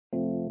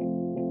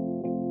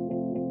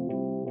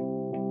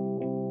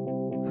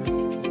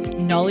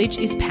Knowledge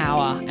is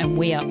power, and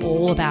we are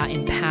all about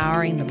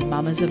empowering the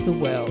mamas of the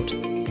world.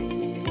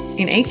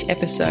 In each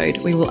episode,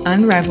 we will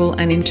unravel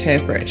and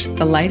interpret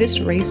the latest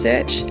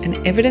research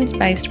and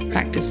evidence-based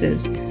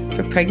practices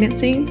for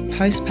pregnancy,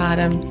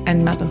 postpartum,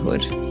 and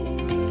motherhood.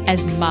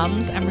 As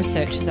mums and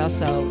researchers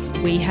ourselves,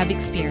 we have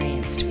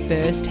experienced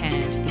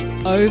firsthand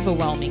the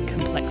overwhelming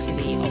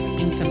complexity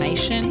of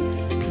information,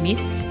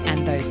 myths,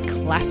 and those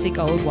classic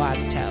old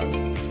wives'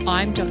 tales.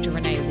 I'm Dr.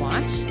 Renee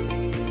White.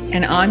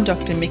 And I'm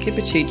Dr. Mika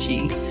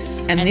Bertucci.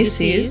 And this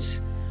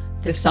is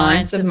The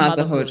Science of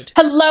Motherhood.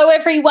 Hello,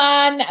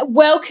 everyone.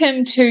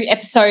 Welcome to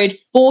episode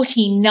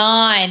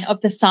 49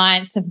 of The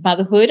Science of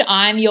Motherhood.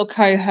 I'm your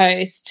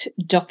co-host,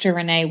 Dr.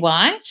 Renee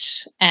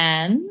White.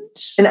 And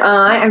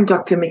I am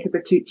Dr. Mika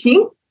Bertucci.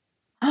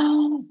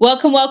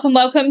 Welcome, welcome,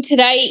 welcome.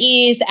 Today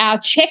is our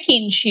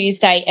Check-In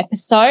Tuesday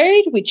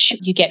episode, which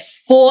you get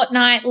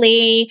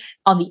fortnightly.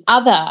 On the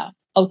other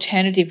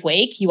alternative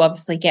week, you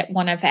obviously get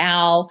one of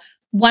our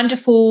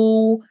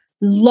wonderful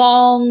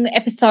long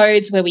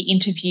episodes where we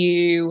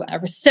interview a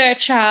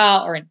researcher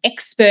or an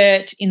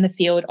expert in the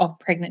field of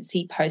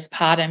pregnancy,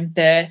 postpartum,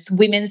 birth,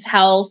 women's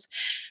health,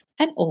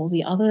 and all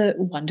the other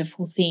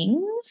wonderful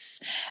things.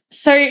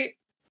 So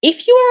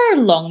if you are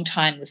a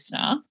long-time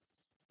listener,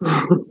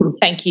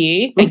 thank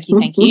you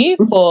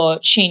for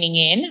tuning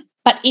in.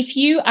 But if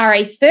you are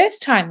a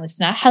first-time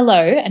listener,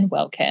 hello and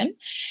welcome.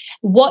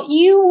 What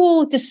you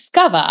will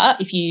discover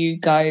if you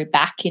go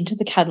back into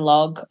the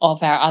catalogue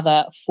of our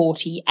other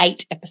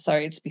 48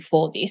 episodes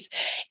before this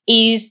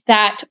is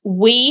that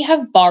we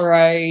have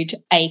borrowed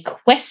a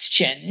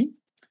question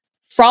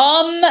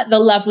from the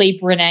lovely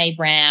Brené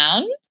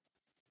Brown.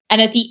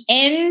 And at the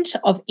end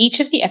of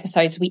each of the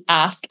episodes, we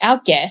ask our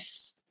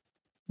guests,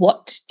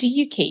 what do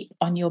you keep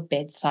on your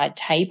bedside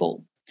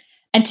table?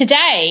 And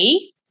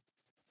today,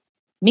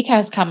 Mika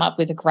has come up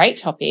with a great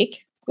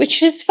topic,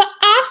 which is for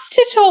us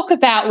to talk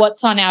about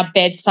what's on our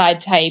bedside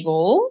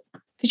table,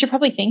 because you're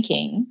probably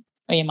thinking,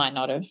 or you might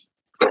not have,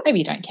 maybe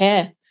you don't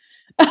care.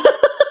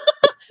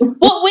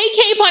 What we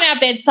keep on our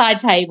bedside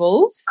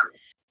tables.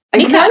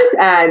 And can I just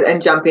add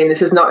and jump in,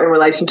 this is not in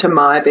relation to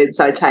my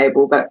bedside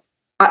table, but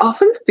I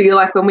often feel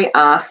like when we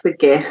ask the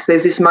guests,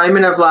 there's this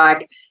moment of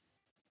like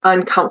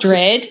uncomfortable,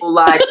 dread,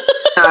 like,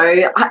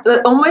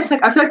 almost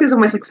like, I feel like there's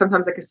almost like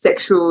sometimes like a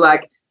sexual,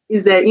 like,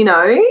 is there,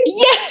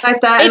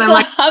 like that? And I'm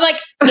like,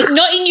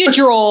 not in your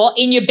drawer,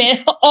 in your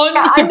bed,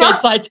 on your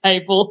bedside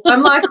table.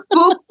 I'm like,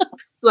 books,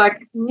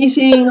 like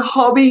knitting,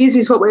 hobbies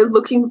is what we're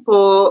looking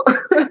for.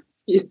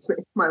 Excuse me,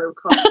 my little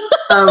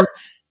cough.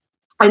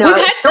 I know.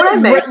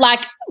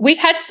 We've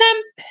had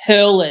some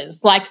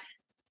pearlers, like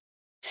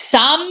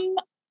some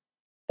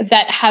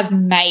that have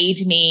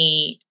made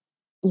me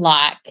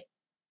like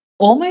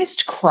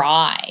almost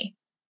cry.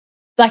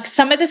 Like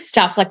some of the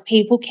stuff, like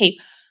people keep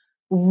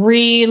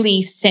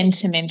really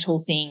sentimental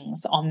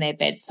things on their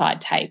bedside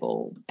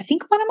table. I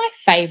think one of my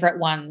favourite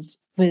ones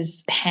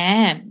was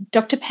Pam,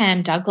 Dr.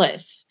 Pam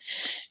Douglas.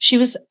 She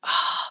was,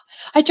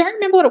 I don't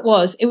remember what it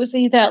was. It was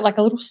either like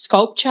a little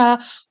sculpture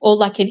or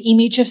like an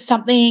image of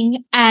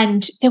something,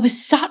 and there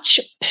was such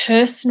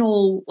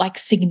personal like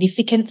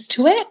significance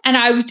to it. And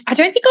I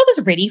don't think I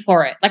was ready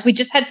for it. Like we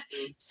just had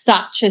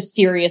such a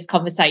serious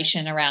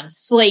conversation around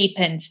sleep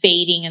and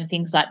feeding and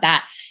things like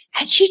that.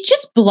 And she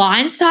just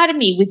blindsided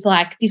me with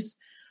like this,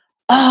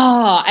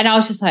 and I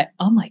was just like,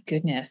 oh my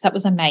goodness, that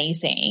was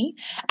amazing.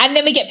 And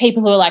then we get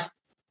people who are like,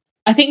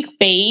 I think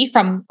B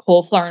from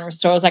Core Flora and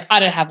Restore was like,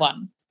 I don't have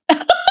one.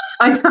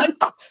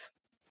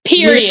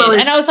 Period.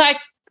 And I was like,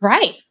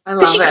 great.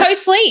 Because she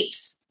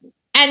co-sleeps.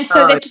 And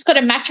so they've just got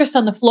a mattress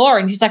on the floor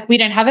and she's like, we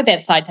don't have a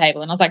bedside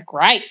table. And I was like,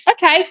 great.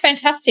 Okay,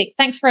 fantastic.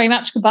 Thanks very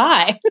much.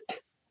 Goodbye.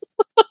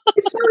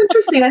 It's so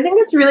interesting. I think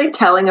it's really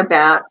telling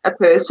about a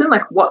person,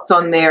 like what's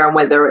on there and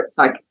whether it's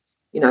like,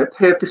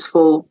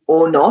 purposeful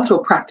or not,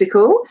 or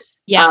practical.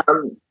 Yeah. I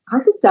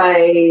have to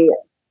say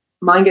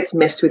mine gets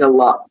messed with a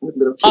lot with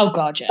little kids. Oh,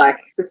 God, yeah. Like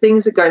the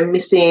things that go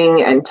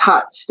missing and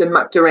touched and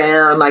mucked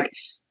around, like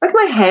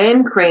my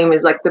hand cream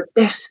is like the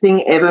best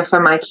thing ever for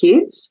my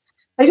kids.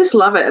 They just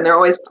love it and they're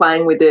always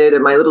playing with it.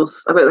 And I've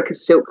got like a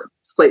silk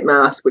sleep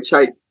mask, which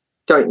I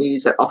don't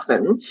use it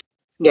often.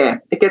 Yeah,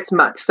 it gets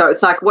mucked. So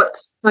it's like what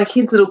my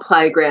kids' little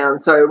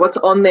playground. So what's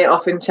on there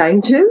often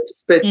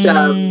changes. But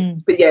yeah,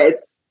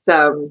 it's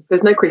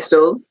there's no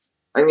crystals,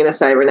 I'm going to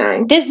say,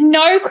 Renee. There's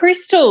no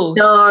crystals?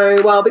 No,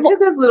 well, because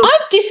there's little...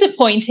 I'm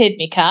disappointed,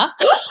 Mika.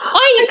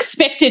 I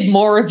expected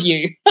more of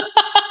you.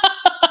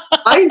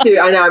 I do.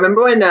 I know. I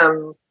remember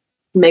when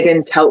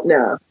Megan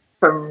Teltner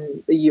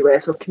from the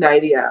US or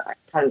Canada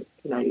had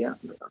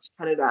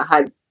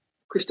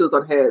crystals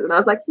on hers. And I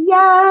was like,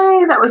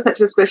 yay, that was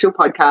such a special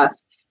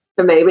podcast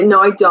for me. But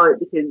no, I don't,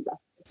 because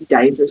it's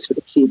dangerous for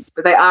the kids.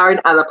 But they are in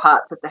other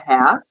parts of the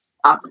house,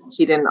 up,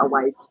 hidden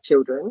away from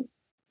children.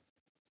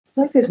 I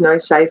feel like there's no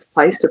safe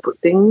place to put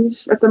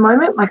things at the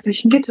moment. Like they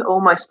can get to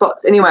all my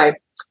spots. Anyway,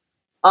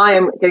 I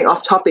am getting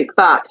off topic,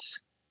 but...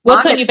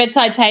 What's on your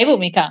bedside table,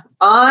 Mika?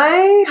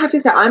 I have to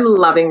say I'm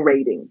loving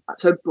reading,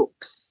 so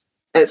books.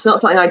 And it's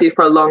not something I did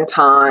for a long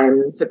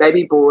time. So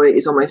baby boy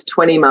is almost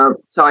 20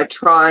 months. So I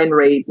try and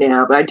read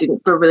now, but I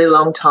didn't for a really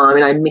long time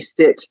and I missed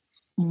it.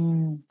 I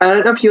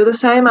don't know if you're the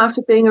same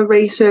after being a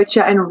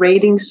researcher and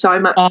reading so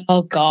much.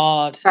 Oh,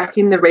 God. Back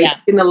in the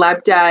in the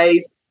lab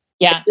days.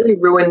 Yeah. It really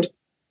ruined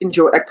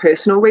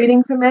personal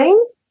reading for me.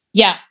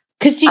 Yeah.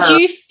 Because did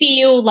you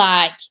feel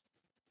like,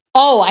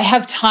 oh, I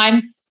have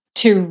time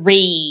to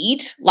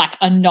read like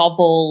a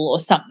novel or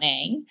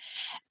something,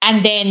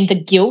 and then the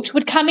guilt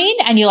would come in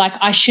and you're like,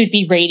 I should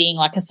be reading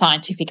like a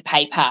scientific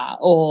paper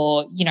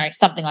or, you know,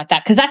 something like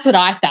that? Because that's what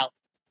I felt.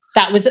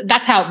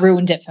 That's how it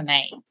ruined it for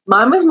me.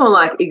 Mine was more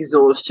like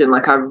exhaustion.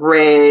 Like I've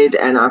read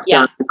and I've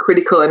done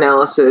critical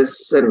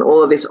analysis and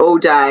all of this all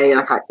day.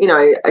 Like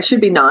I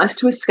should be nice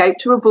to escape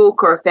to a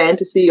book or a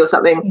fantasy or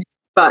something.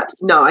 But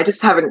no, I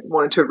just haven't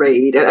wanted to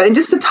read, and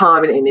just the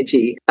time and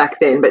energy back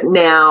then. But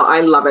now I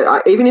love it.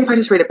 Even if I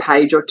just read a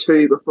page or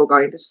two before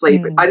going to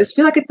sleep, I just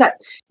feel like it's that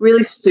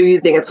really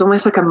soothing. It's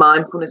almost like a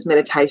mindfulness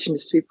meditation,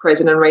 just to be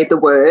present and read the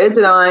words.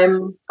 And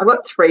I've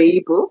got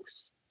 3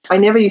 books. I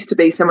never used to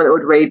be someone that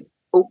would read.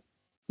 Oh,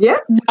 yeah.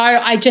 No,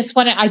 I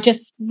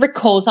just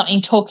recall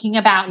something talking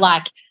about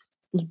like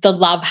the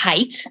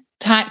love-hate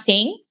type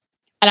thing.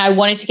 And I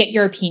wanted to get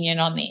your opinion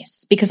on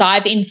this because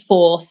I've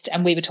enforced,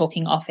 and we were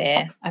talking off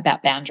air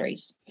about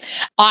boundaries.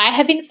 I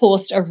have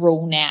enforced a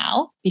rule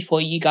now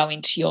before you go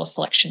into your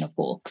selection of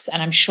books,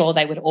 and I'm sure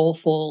they would all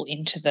fall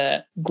into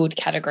the good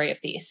category of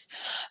this.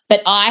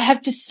 But I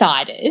have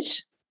decided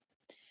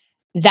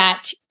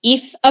that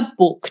if a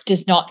book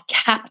does not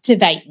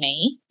captivate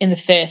me in the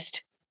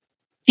first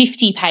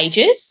 50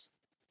 pages,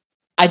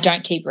 I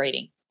don't keep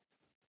reading.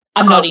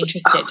 I'm not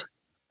interested.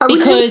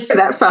 Because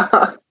that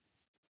far.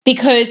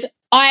 Because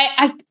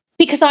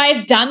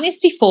I've done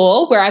this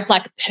before where I've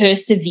like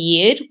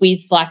persevered with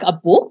like a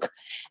book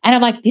and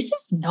I'm like, this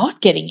is not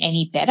getting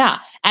any better.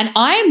 And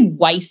I'm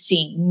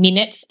wasting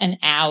minutes and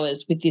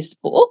hours with this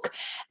book.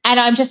 And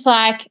I'm just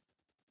like,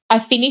 I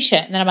finish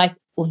it and then I'm like,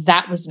 well,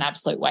 that was an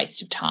absolute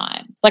waste of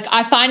time. Like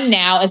I find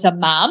now as a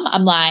mum,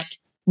 I'm like,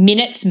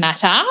 minutes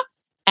matter.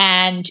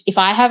 And if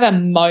I have a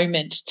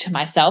moment to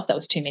myself, that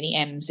was too many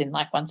M's in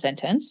like one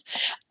sentence,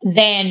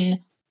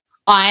 then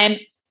I'm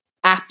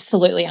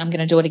absolutely, I'm going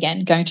to do it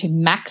again, going to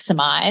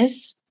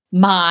maximize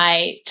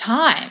my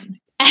time.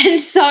 And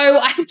so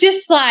I'm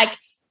just like,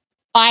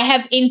 I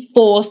have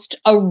enforced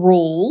a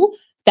rule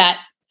that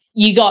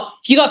you got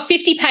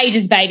 50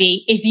 pages,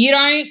 baby. If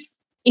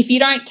you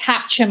don't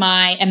capture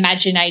my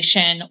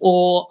imagination,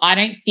 or I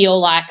don't feel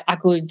like I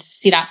could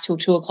sit up till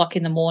 2:00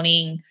 in the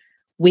morning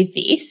with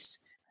this,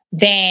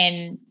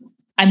 then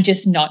I'm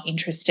just not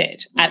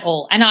interested at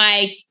all. And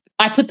I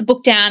put the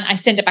book down, I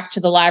send it back to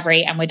the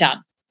library, and we're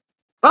done.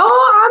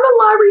 Oh, I'm a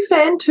library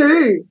fan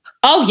too.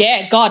 Oh,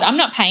 yeah. God, I'm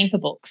not paying for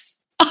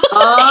books. Unless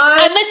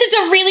it's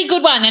a really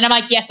good one. And I'm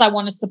like, yes, I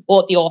want to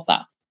support the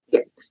author. Yeah.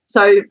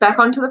 So back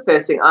onto the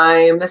first thing,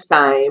 I'm the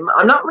same.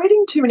 I'm not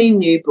reading too many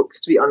new books,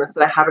 to be honest,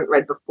 that I haven't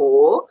read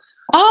before.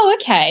 Oh,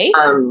 okay.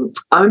 I'm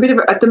a bit of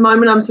at the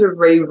moment I'm sort of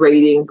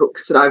rereading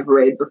books that I've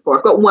read before.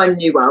 I've got one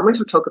new one, which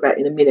we'll talk about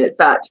in a minute,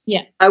 but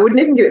yeah, I wouldn't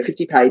even give it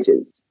 50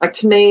 pages. Like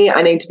to me,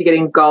 I need to be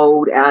getting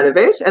gold out of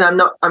it. And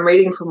I'm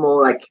reading for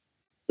more like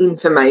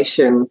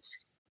information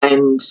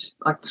and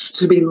like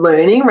to be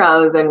learning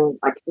rather than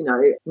like,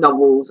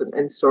 novels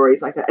and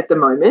stories like that at the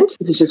moment.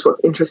 This is just what's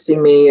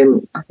interesting me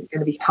and I think going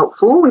to be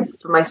helpful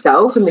for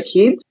myself and the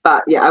kids.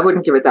 But yeah, I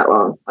wouldn't give it that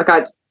long. Like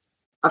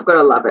I've got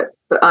to love it.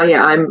 But I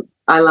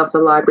love the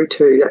library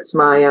too. That's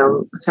my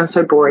it sounds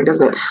so boring,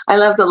 doesn't it? I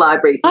love the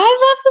library. I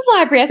love the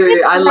library. I think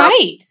it's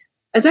great.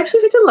 It's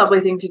actually such a lovely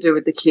thing to do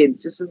with the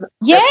kids.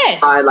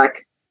 Yes.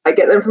 I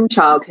get them from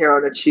childcare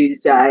on a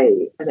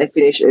Tuesday and they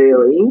finish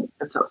early.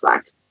 And so it's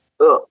like,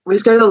 we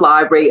just go to the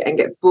library and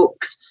get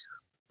books.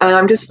 And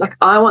I'm just like,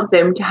 I want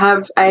them to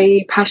have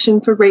a passion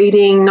for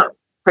reading, not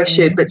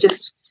pressured, but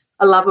just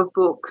a love of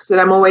books. And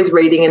I'm always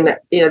reading in the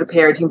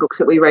parenting books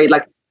that we read,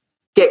 like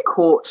get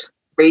caught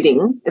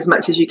reading as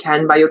much as you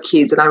can by your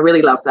kids. And I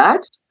really love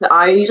that.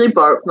 I usually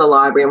borrow it from the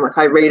library and like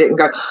I read it and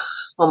go,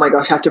 oh my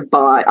gosh, I have to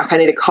buy, like I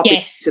need a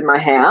copy in my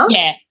house.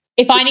 Yeah.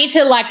 If I need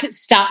to like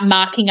start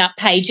marking up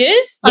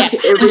pages,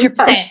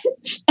 100%.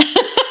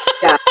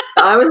 Yeah,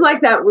 I was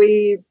like that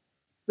with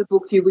the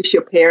book you wish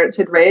your parents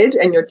had read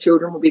and your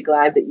children will be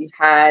glad that you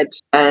had,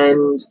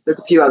 and there's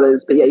a few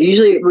others. But yeah,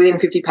 usually within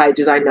 50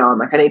 pages I know I'm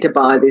like I need to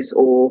buy this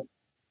or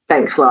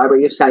thanks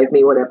library, you've saved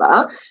me,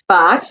 whatever.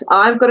 But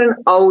I've got an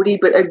oldie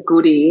but a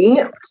goodie.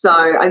 So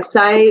I'd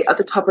say at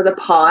the top of the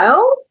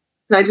pile,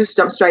 can I just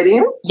jump straight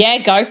in? Yeah,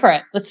 go for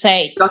it. Let's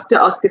see. Dr.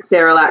 Oscar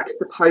Serralak's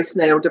The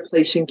Postnatal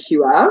Depletion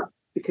Cure,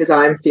 because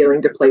I'm feeling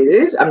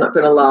depleted. I'm not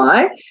going to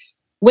lie.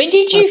 When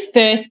did you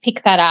first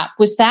pick that up?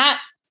 Was that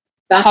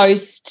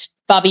post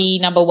Bubby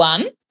number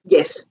 1?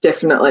 Yes,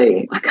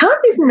 definitely. I can't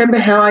even remember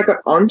how I got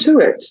onto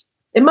it.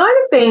 It might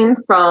have been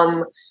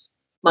from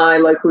my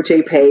local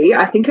GP.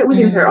 I think it was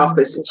in her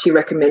office and she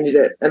recommended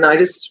it. And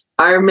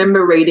I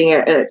remember reading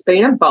it and it's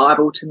been a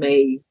Bible to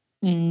me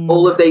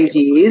all of these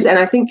years. And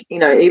I think,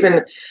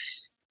 even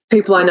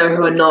people I know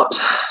who are not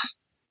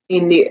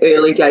in the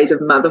early days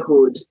of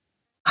motherhood,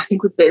 I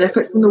think would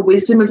benefit from the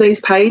wisdom of these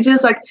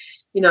pages. Like,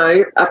 you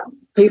know,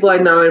 people I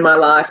know in my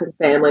life and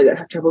family that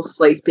have trouble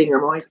sleeping,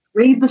 I'm always,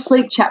 read the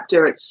sleep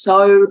chapter. It's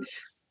so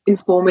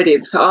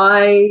informative. So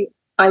I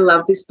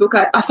love this book.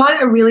 I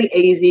find it really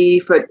easy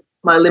for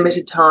my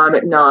limited time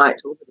at night,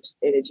 or limited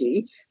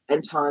energy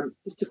and time,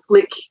 is to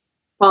flick,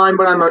 find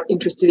what I'm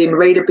interested in,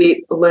 read a bit,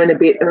 learn a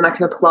bit, and then I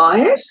can apply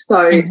it.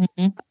 So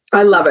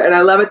I love it. And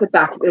I love at the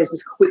back there's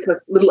this quick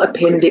little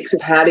appendix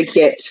of how to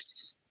get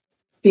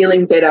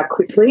feeling better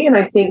quickly. And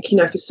I think, you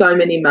know, for so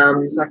many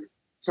mums, like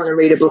trying to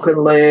read a book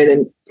and learn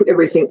and put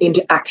everything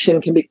into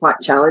action can be quite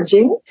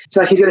challenging.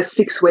 So like he's got a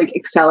 6-week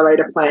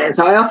accelerator plan.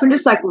 So I often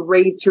just like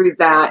read through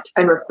that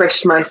and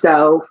refresh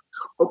myself,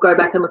 or go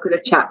back and look at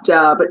a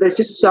chapter. But there's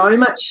just so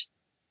much.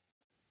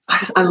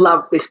 I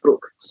love this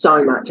book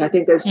so much. I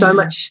think there's so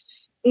much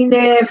in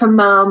there for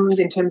mums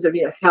in terms of,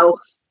 you know,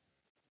 health,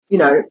 you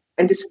know,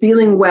 and just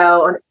feeling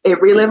well on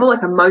every level,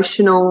 like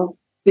emotional,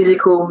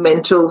 physical,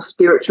 mental,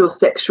 spiritual,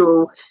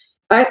 sexual.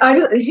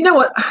 You know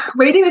what,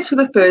 reading this for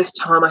the first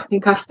time, I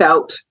think I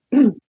felt,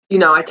 you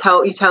know,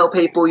 you tell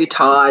people you're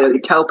tired, or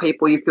you tell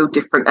people you feel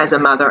different as a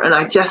mother, and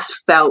I just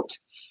felt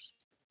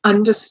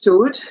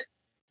understood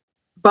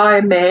by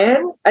a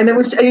man. And it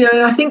was, you know,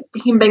 and I think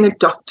him being a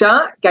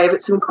doctor gave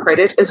it some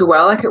credit as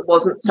well. Like it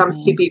wasn't some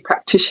hippie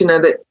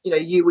practitioner that, you know,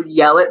 you would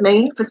yell at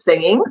me for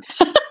singing.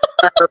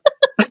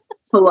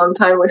 For a long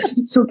time I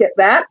still get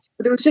that.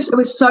 But it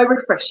was so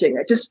refreshing.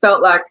 It just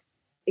felt like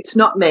it's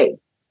not me.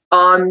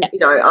 I'm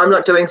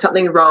not doing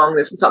something wrong.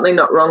 There's something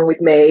not wrong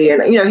with me.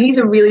 And, you know, he's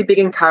a really big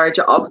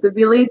encourager of the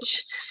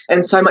village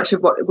and so much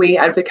of what we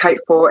advocate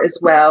for as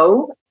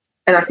well.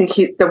 And I think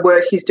the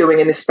work he's doing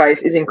in this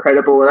space is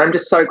incredible. And I'm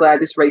just so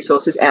glad this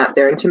resource is out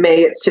there. And to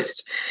me,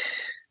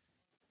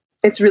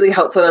 it's really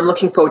helpful. And I'm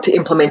looking forward to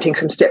implementing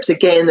some steps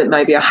again that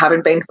maybe I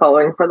haven't been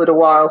following for a little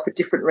while for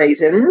different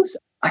reasons.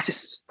 I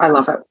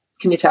love it.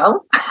 Can you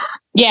tell?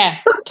 Yeah,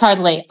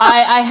 totally.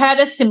 I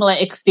had a similar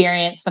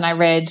experience when I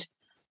read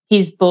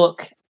his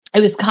book.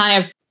 It was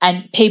kind of,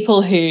 and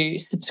people who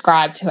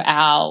subscribe to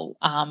our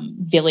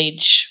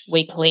Village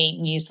weekly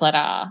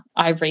newsletter,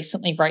 I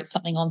recently wrote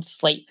something on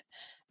sleep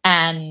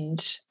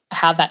and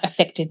how that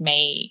affected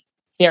me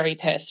very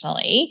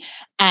personally,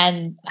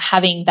 and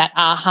having that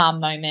aha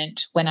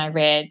moment when I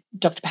read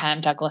Dr. Pam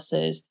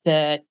Douglas's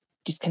The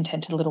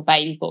Discontented Little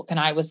Baby book, and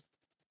I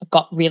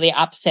got really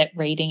upset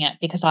reading it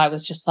because I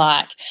was just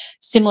like,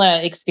 similar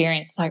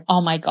experience, like,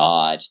 oh my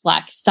God,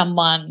 like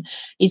someone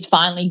is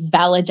finally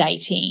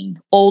validating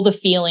all the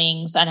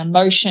feelings and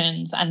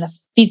emotions and the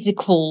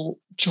physical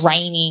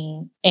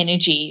draining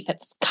energy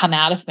that's come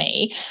out of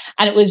me.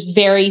 And it was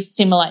very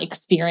similar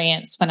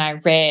experience when I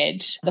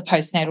read The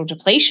Postnatal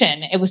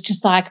Depletion. It was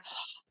just like,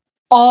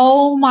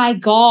 oh my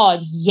God,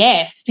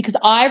 yes, because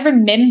I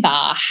remember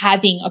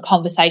having a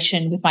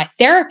conversation with my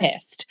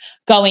therapist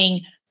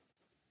going,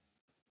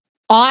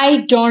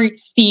 I don't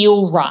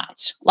feel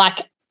right,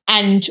 like,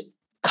 and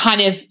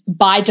kind of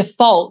by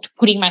default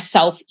putting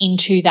myself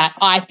into that,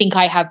 I think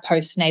I have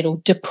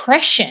postnatal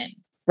depression,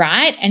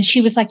 right? And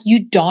she was like,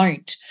 you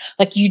don't,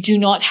 like, you do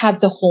not have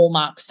the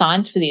hallmark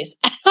signs for this.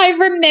 And I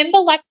remember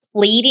like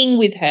pleading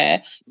with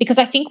her, because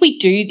I think we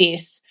do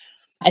this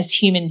as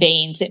human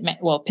beings,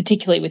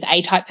 particularly with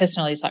A-type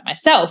personalities like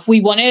myself,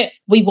 we want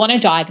a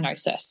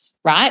diagnosis,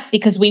 right?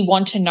 Because we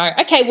want to know,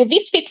 okay, well,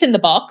 this fits in the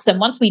box. And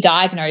once we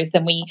diagnose,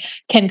 then we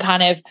can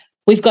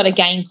we've got a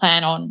game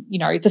plan on, you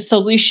know, the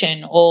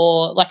solution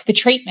or like the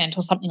treatment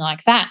or something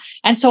like that.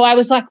 And so I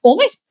was like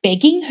almost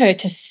begging her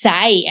to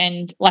say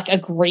and like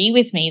agree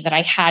with me that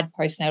I had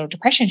postnatal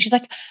depression. She's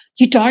like,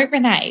 you don't,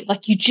 Renee,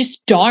 like you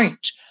just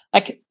don't.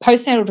 Like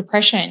postnatal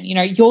depression, you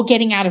know, you're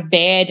getting out of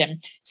bed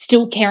and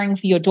still caring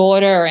for your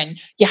daughter, and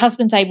your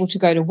husband's able to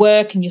go to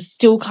work, and you're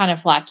still kind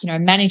of like, you know,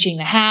 managing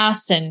the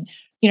house and,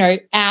 you know,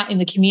 out in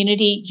the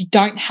community. You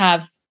don't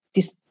have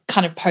this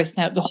kind of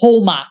the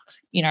hallmarks,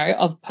 you know,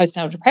 of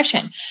postnatal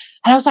depression.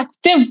 And I was like,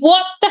 then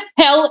what the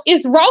hell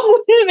is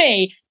wrong with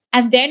me?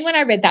 And then when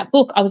I read that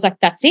book, I was like,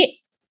 that's it.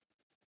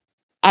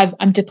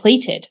 I'm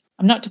depleted.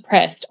 I'm not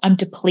depressed. I'm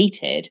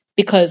depleted,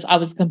 because I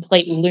was a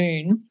complete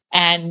loon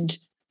and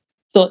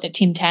thought that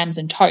Tim Tams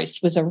and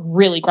toast was a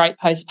really great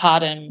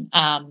postpartum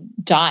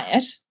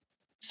diet.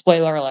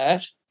 Spoiler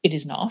alert, it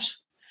is not.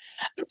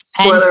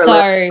 Spoiler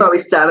alert, so we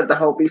started the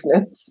whole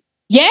business.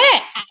 Yeah,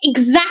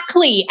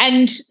 exactly.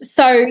 And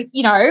so,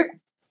 you know,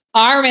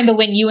 I remember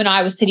when you and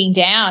I were sitting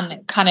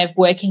down kind of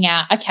working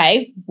out,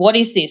 okay, what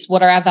is this?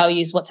 What are our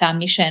values? What's our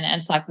mission?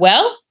 And it's like,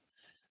 well,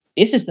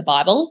 this is the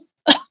Bible.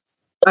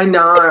 I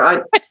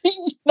know.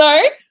 You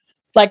know,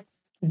 like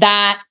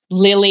that,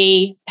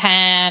 Lily,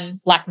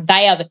 Pam, like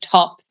they are the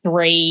top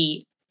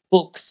 3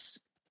 books,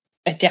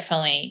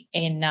 definitely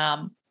in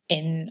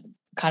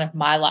kind of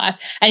my life.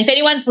 And if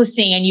anyone's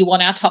listening and you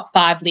want our top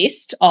 5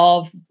 list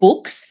of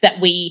books that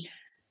we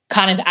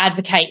kind of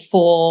advocate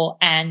for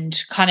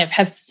and kind of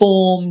have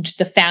formed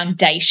the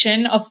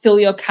foundation of Fill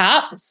Your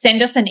Cup,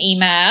 send us an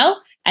email,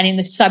 and in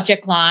the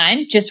subject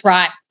line, just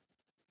write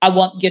I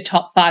want your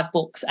top 5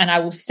 books, and I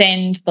will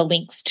send the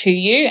links to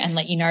you and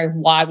let you know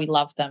why we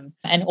love them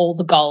and all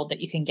the gold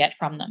that you can get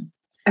from them.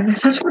 And they're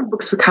such good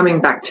books for coming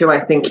back to,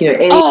 I think,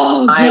 any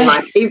time,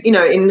 yes. Like,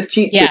 in the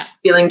future,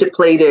 feeling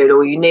depleted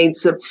or you need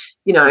some,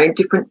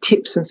 different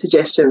tips and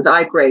suggestions.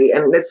 I agree.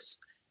 And there's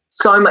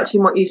so much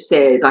in what you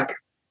said. Like,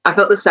 I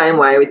felt the same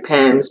way with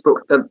Pam's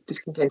book, the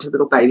Discontented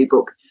Little Baby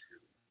book.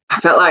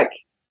 I felt like,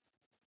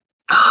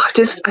 I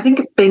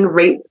think being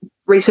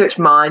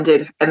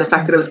research-minded and the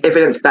fact that it was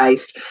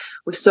evidence-based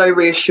was so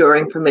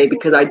reassuring for me,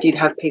 because I did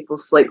have people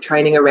sleep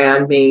training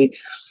around me.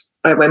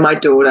 When my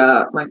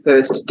daughter, my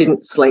first,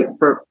 didn't sleep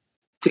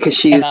because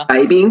she was a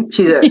baby.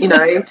 She's what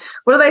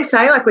do they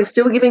say? Like, we're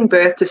still giving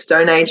birth to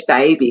Stone Age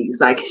babies.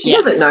 Like, she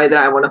doesn't know that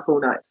I want a full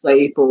night's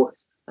sleep, or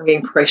I'm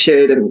getting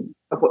pressured and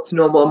of what's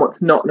normal and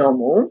what's not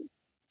normal.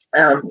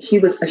 She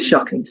was a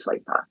shocking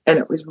sleeper, and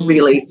it was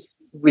really,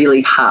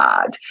 really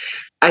hard.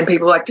 And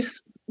people were like,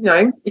 just,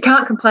 you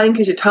can't complain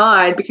because you're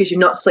tired because you're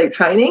not sleep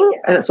training.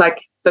 And it's like,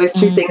 those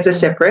two things are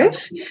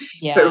separate.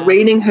 Yeah. But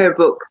reading her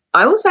book,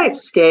 I will say it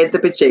scared the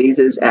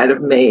bejesus out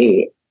of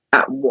me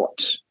at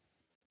what,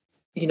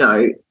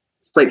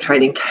 sleep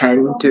training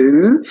can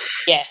do.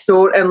 Yes.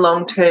 Short and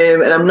long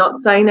term. And I'm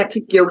not saying that to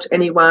guilt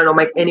anyone or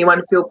make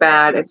anyone feel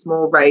bad. It's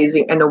more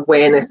raising an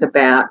awareness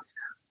about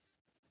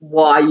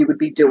why you would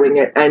be doing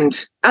it. And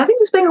I think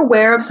just being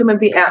aware of some of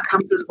the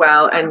outcomes as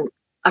well. And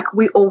like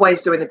we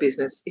always do in the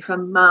business, if a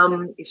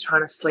mum is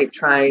trying to sleep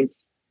train,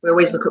 we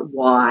always look at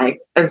why.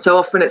 And so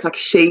often it's like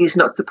she's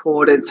not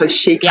supported, so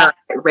she can't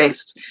get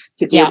rest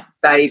to deal with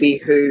the baby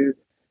who,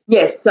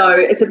 so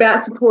it's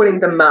about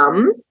supporting the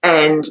mum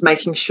and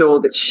making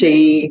sure that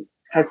she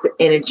has the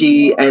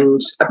energy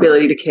and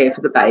ability to care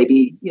for the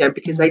baby,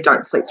 because they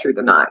don't sleep through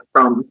the night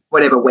from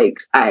whatever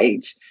week's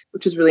age,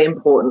 which is really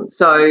important.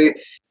 So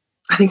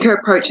I think her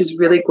approach is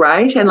really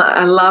great, and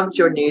I loved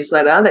your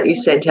newsletter that you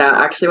sent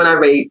out. Actually,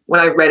 when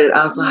I read it,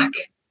 I was like,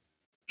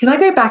 can I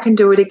go back and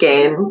do it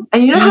again?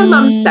 And you know how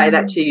mums say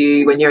that to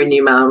you when you're a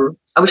new mum?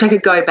 I wish I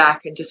could go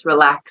back and just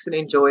relax and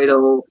enjoy it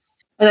all.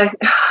 And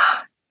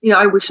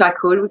I wish I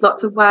could with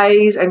lots of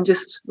ways and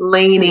just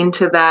lean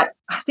into that.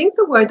 I think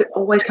the word that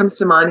always comes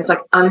to mind is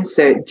like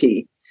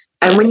uncertainty.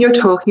 And when you're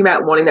talking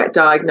about wanting that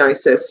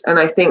diagnosis, and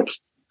I think,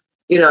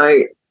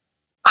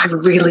 I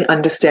really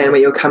understand where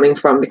you're coming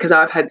from, because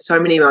I've had so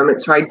many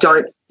moments where I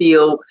don't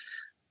feel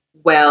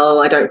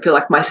well, I don't feel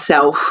like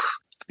myself.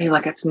 I feel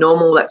like it's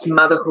normal, that's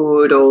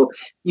motherhood, or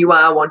you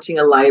are wanting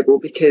a label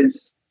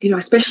because,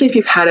 especially if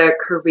you've had a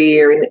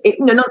career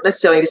in, not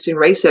necessarily just in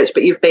research,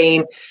 but you've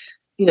been,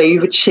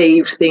 you've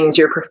achieved things,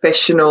 you're a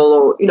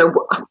professional,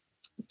 or, I'm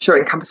sure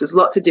it encompasses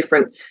lots of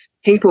different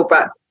people,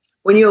 but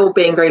when you're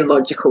being very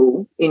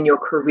logical in your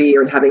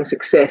career and having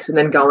success and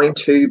then going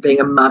to being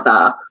a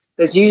mother,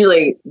 there's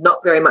usually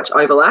not very much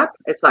overlap.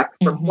 It's like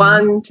from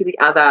one to the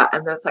other,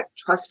 and that's like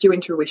trust your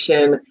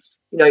intuition.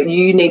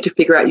 You need to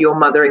figure out your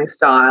mothering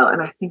style.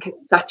 And I think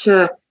it's such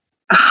a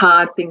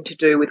hard thing to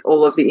do with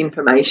all of the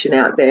information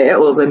out there,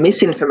 all of the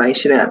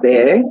misinformation out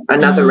there.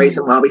 Another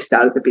reason why we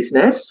started the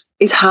business.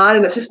 It's hard,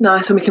 and it's just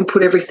nice when we can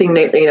put everything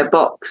neatly in a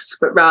box,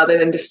 but rather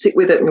than just sit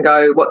with it and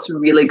go, what's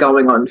really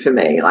going on for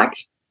me? Like,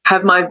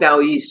 have my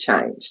values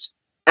changed?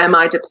 Am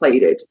I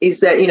depleted?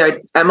 Is that,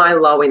 am I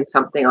low in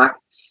something? Like,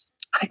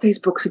 I think these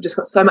books have just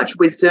got so much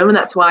wisdom, and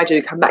that's why I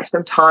do come back to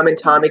them time and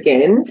time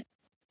again.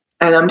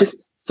 And I'm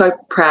just so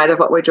proud of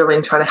what we're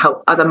doing, trying to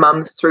help other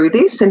mums through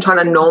this and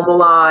trying to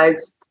normalise,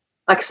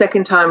 like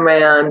second time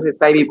round with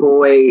baby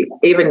boy,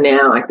 even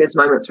now, like there's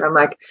moments where I'm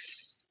like,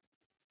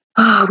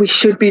 we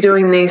should be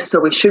doing this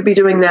or we should be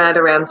doing that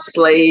around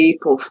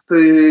sleep or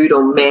food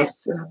or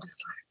mess. And I'm just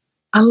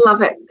like, I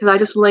love it, because I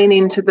just lean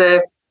into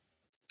the,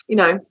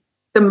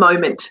 the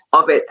moment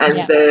of it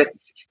and the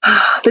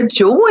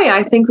joy.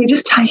 I think we're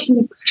just taking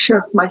the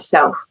pressure off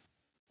myself.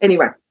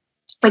 Anyway,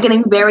 we're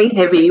getting very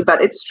heavy,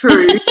 but it's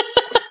true.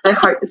 I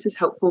hope this is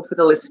helpful for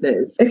the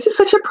listeners. It's just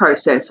such a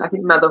process. I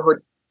think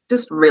motherhood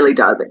just really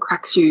does. It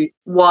cracks you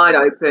wide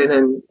open,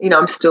 and,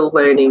 I'm still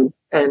learning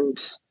and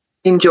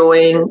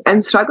enjoying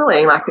and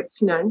struggling. Like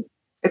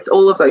it's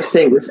all of those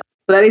things.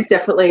 But that is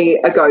definitely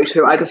a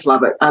go-to. I just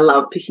love it. I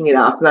love picking it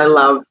up,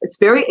 and it's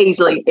very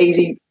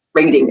easy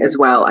reading as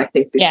well. I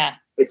think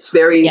it's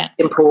very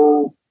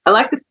simple. I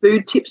like the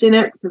food tips in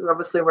it, because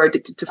obviously we're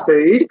addicted to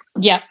food.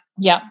 Yeah.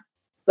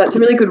 That's a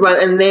really good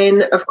one. And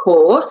then, of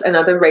course,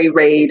 another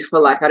reread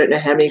for I don't know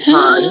how many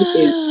times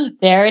is...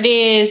 There it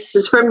is.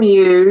 It's from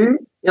you.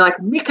 You're like,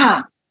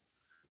 Mika,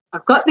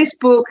 I've got this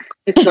book.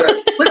 It's got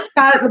a flip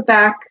card at the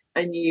back,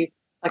 and you,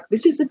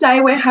 this is the day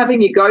we're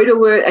having. You go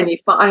to it, and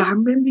I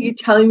remember you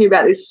telling me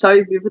about this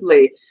so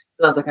vividly.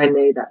 And I was like, I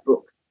need that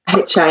book.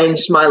 It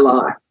changed my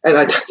life. And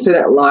I don't say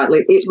that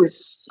lightly. It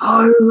was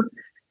so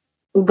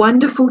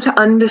wonderful to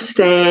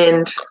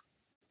understand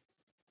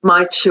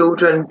my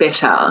children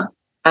better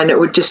and it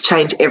would just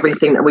change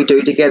everything that we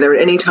do together.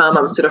 At any time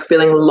I'm sort of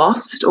feeling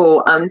lost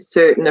or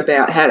uncertain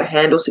about how to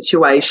handle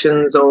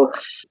situations or,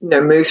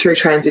 move through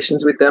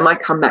transitions with them, I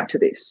come back to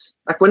this.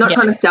 Like, we're not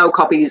trying to sell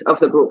copies of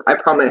the book, I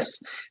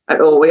promise, at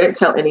all. We don't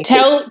sell anything.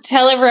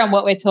 Tell everyone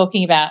what we're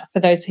talking about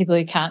for those people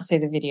who can't see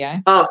the video.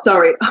 Oh,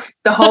 sorry.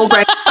 The Whole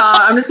Brain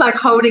Child. I'm just like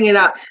holding it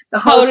up. The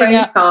Whole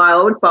Brain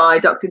Child by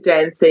Dr.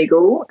 Dan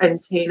Siegel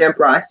and Tina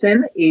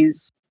Bryson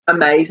is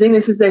amazing.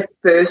 This is their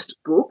first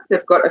book.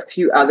 They've got a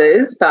few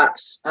others, but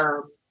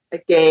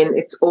again,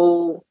 it's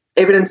all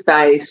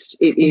evidence-based.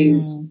 It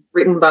is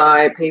written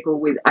by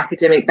people with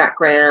academic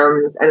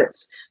backgrounds, and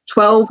it's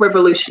 12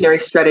 revolutionary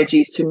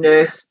strategies to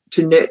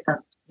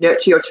nurture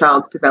your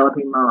child's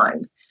developing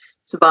mind,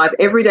 survive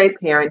everyday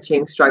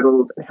parenting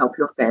struggles, and help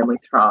your family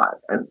thrive.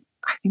 And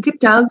I think it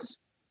does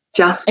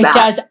just that. It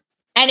does.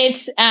 And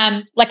it's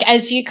like,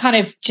 as you kind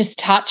of just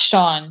touched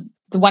on,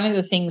 one of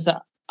the things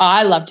that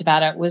I loved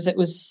about it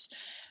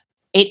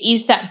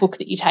is that book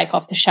that you take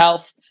off the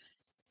shelf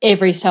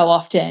every so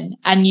often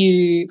and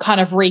you kind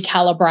of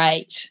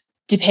recalibrate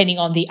depending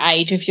on the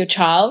age of your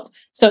child.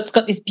 So it's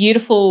got this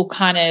beautiful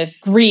kind of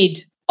grid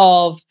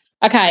of,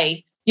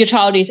 okay, your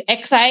child is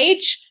X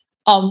age,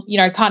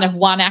 kind of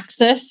one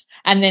axis,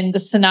 and then the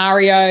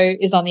scenario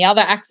is on the other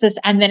axis,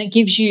 and then it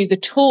gives you the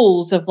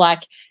tools of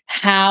like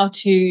how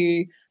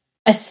to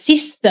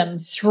assist them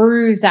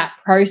through that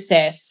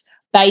process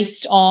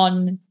based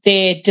on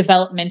their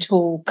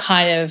developmental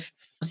kind of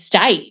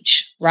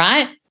stage,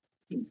 right?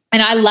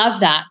 And I love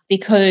that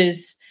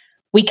because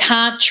we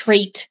can't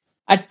treat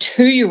a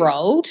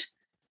 2-year-old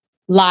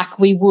like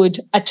we would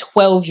a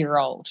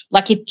 12-year-old.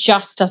 Like, it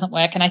just doesn't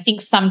work. And I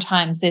think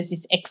sometimes there's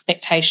this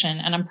expectation,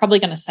 and I'm probably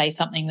going to say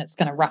something that's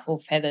going to ruffle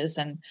feathers,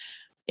 and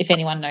if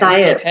anyone knows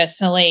me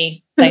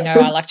personally, they know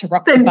I like to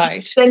rock the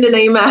boat. Send an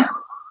email.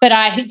 But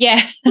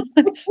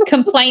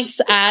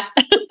complaints at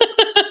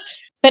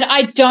but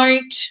I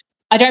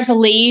don't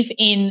believe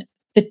in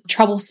the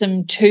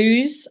troublesome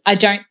twos. I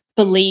don't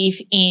believe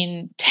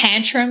in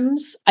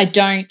tantrums. I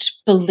don't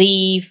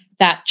believe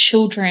that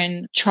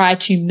children try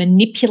to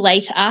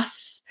manipulate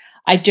us.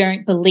 I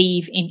don't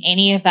believe in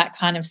any of that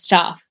kind of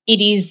stuff. It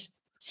is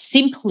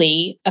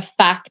simply a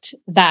fact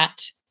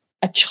that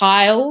a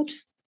child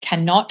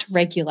cannot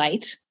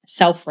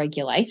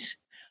self-regulate,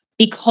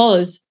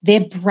 because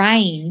their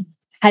brain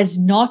has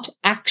not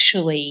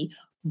actually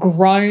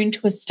grown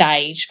to a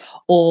stage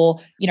or,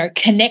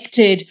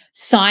 connected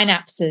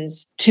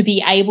synapses to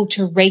be able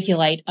to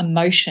regulate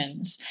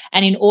emotions.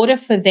 And in order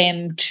for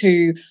them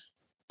to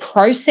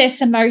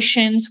process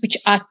emotions, which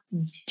are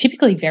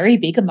typically very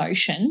big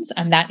emotions,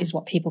 and that is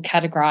what people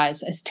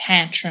categorize as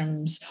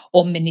tantrums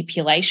or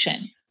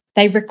manipulation,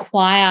 they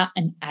require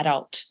an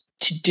adult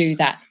to do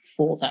that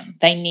for them.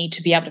 They need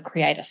to be able to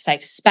create a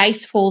safe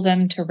space for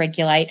them to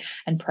regulate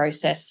and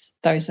process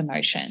those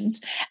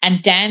emotions.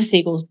 And Dan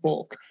Siegel's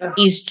book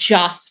is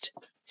just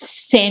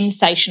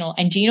sensational.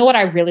 And do you know what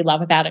I really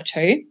love about it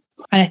too?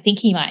 And I think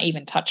he might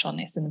even touch on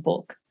this in the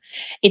book.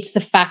 It's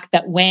the fact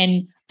that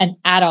when an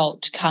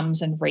adult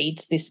comes and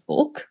reads this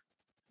book,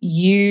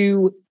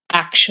 you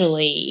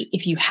actually,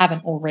 if you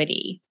haven't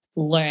already,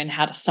 learn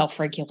how to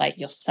self-regulate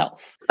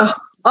yourself. Oh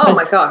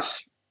my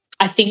gosh.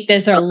 I think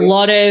there's a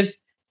lot of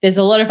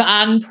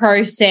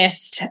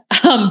unprocessed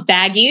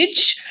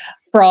baggage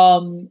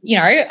from,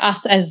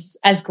 us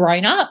as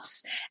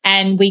grown-ups,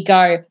 and we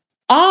go,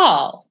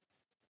 oh,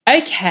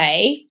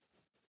 okay,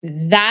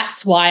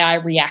 that's why I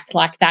react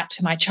like that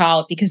to my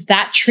child, because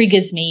that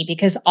triggers me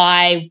because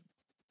I,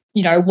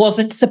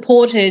 wasn't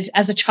supported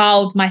as a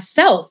child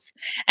myself.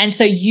 And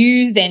so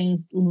you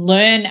then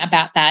learn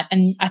about that.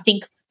 And I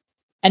think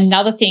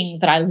another thing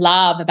that I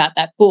love about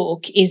that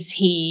book is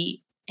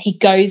he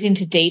goes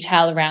into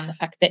detail around the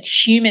fact that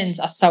humans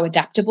are so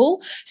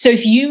adaptable. So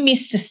if you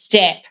missed a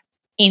step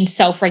in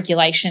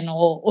self-regulation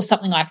or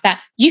something like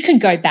that, you can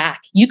go back,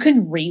 you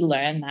can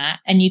relearn that,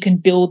 and you can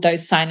build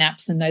those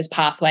synapses and those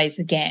pathways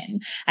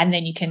again, and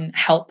then you can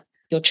help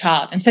your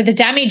child. And so the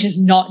damage is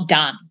not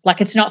done.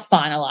 Like, it's not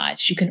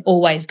finalized. You can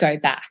always go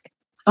back.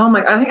 Oh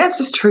my, I think that's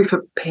just true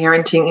for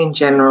parenting in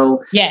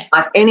general. Yeah.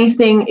 Like,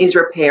 anything is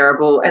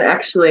repairable. And I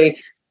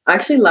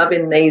actually love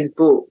in these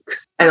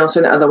books, and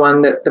also the other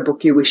one, that the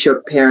book You Wish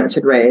Your Parents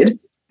Had Read,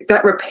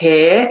 that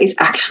repair is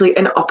actually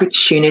an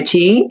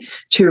opportunity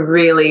to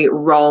really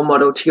role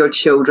model to your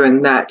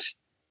children that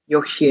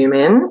you're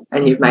human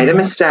and you've made a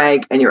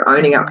mistake and you're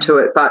owning up to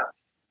it. But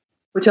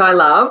which I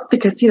love,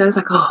 because, it's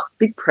like,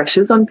 big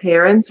pressures on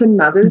parents and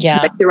mothers to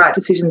make the right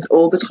decisions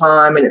all the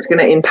time, and it's going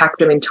to impact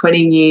them in 20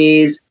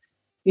 years.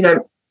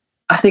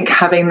 I think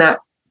having that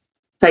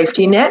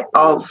safety net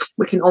of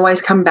we can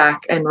always come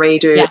back and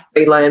redo,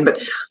 relearn. But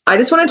I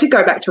just wanted to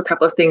go back to a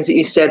couple of things that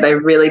you said. They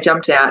really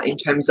jumped out in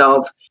terms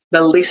of the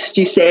list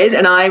you said,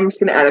 and I'm just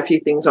going to add a few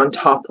things on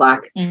top,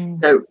 like,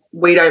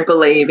 we don't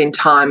believe in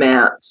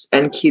timeouts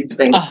and kids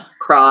being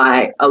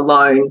cry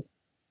alone.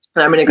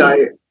 And I'm going to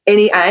go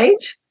any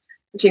age,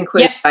 which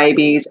includes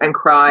babies, and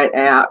cry it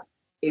out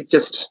is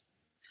just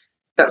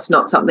That's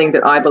not something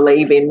that I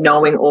believe in,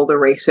 knowing all the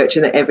research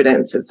and the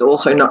evidence. It's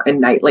also not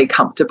innately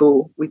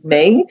comfortable with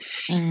me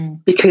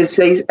because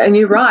and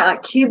you're right,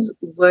 like kids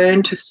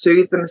learn to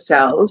soothe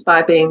themselves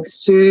by being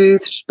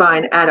soothed by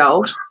an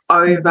adult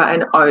over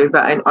and over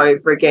and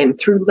over again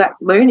through that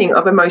learning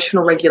of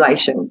emotional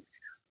regulation.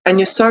 And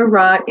you're so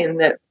right in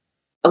that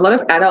a lot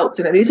of adults,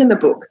 and it is in the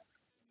book,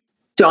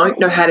 don't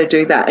know how to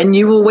do that. And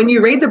you will, when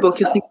you read the book,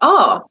 you'll think,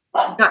 oh,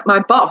 my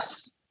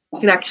boss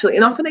can actually,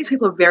 and often these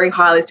people are very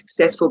highly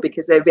successful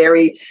because they're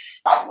very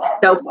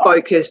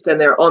self-focused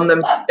and they're on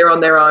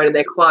their own, and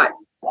they're quite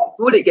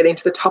good at getting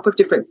to the top of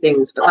different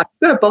things. But like,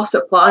 you've got a boss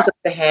that flies off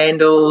the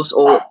handles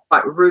or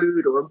quite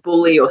rude or a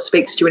bully or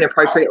speaks to you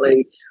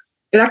inappropriately,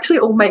 it actually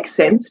all makes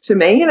sense to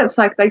me. And it's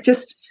like they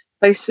just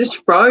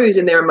froze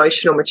in their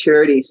emotional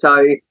maturity.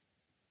 So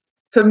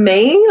for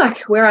me,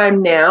 like where I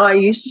am now, I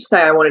used to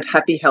say I wanted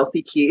happy,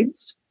 healthy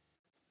kids.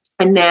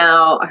 And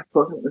now I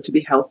want them to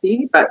be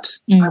healthy, but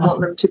I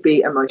want them to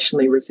be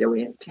emotionally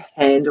resilient, to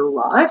handle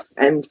life.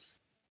 And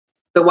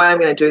the way I'm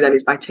going to do that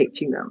is by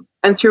teaching them.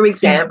 And through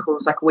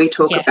examples, like we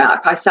talk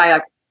about, I say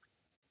like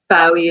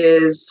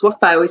failures,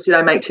 what failures did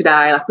I make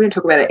today? Like we don't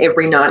talk about it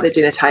every night at the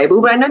dinner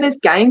table, but I know there's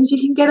games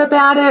you can get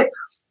about it.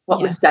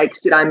 What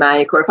mistakes did I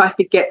make? Or if I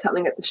forget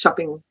something at the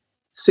shopping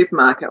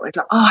supermarket, when it's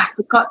like, oh, I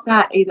forgot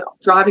that, either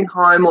driving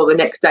home or the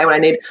next day when I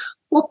need,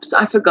 whoops,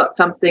 I forgot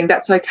something.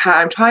 That's okay.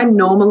 I'm trying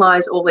to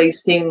normalize all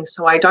these things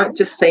so I don't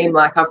just seem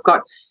like I've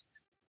got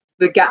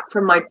the gap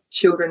from my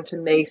children to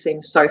me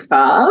seems so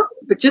far.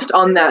 But just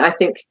on that, I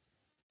think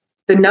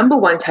the number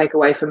one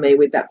takeaway for me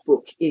with that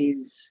book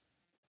is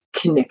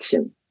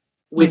connection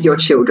with your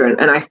children.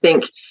 And I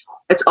think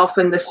it's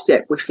often the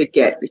step we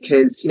forget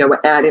because, you know,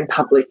 we're out in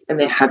public and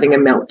they're having a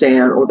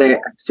meltdown or their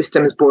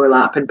systems boil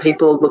up and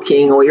people are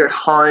looking, or you're at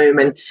home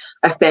and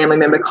a family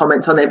member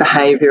comments on their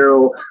behaviour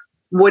or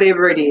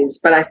whatever it is.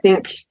 But I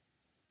think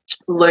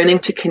learning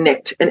to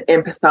connect and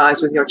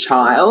empathise with your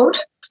child,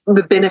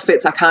 the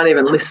benefits, I can't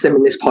even list them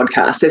in this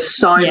podcast. There's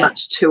so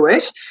much to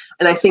it.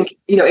 And I think,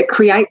 you know, it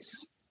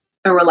creates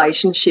a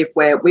relationship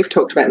where we've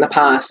talked about in the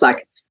past,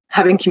 like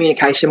having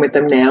communication with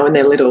them now when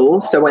they're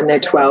little. So when they're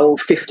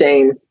 12,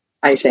 15,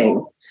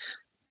 18,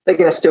 they're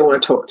going to still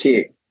want to talk to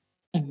you.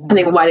 I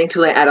think waiting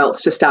till they're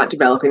adults to start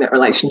developing that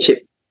relationship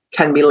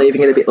can be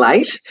leaving it a bit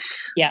late.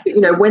 Yeah. But,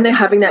 you know, when they're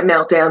having that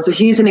meltdown, so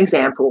here's an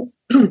example.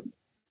 You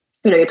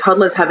know, your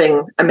toddler's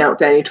having a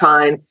meltdown, you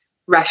try and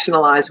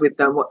rationalise with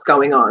them what's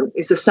going on.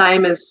 It's the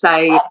same as,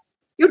 say,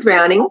 you're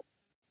drowning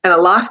and a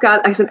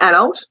lifeguard, as an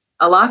adult,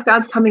 a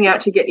lifeguard's coming out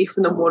to get you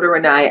from the water,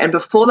 Renee, and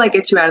before they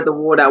get you out of the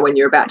water when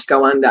you're about to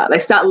go under, they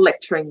start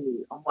lecturing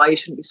you on why you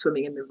shouldn't be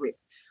swimming in the rip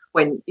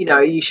when, you know,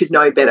 you should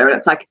know better. And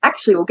it's like,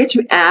 actually, we'll get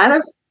you out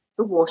of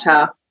the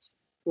water,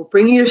 we'll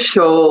bring you to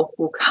shore,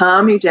 we'll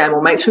calm you down,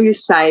 we'll make sure you're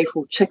safe,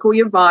 we'll check all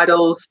your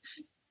vitals,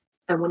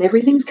 and when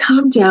everything's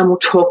calmed down, we'll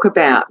talk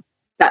about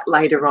that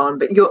later on.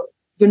 But you're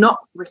not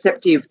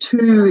receptive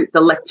to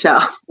the lecture,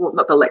 well,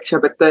 not the lecture,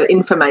 but the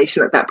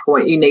information at that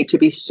point. You need to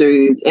be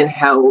soothed and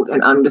held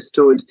and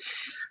understood.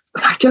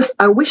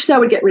 I wish they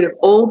would get rid of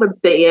all the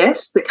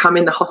BS that come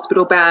in the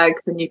hospital bag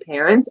for new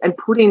parents and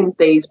put in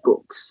these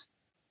books.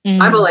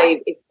 I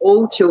believe if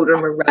all children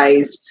were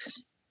raised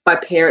by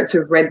parents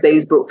who've read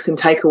these books and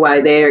take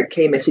away their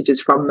key messages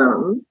from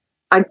them,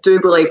 I do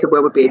believe the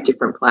world would be a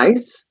different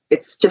place.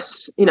 It's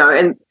just, you know,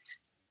 and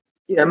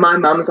you know, my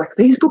mum's like,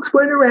 these books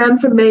weren't around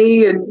for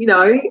me, and, you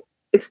know,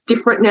 it's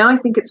different now. I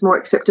think it's more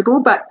acceptable.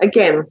 But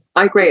again,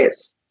 I agree,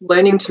 it's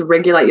learning to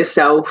regulate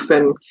yourself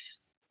and,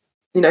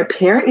 you know,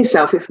 parent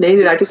yourself if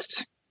needed.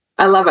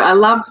 I love it. I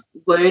love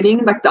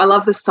learning. Like, I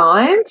love the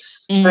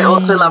science, but I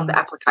also love the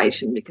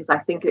application because I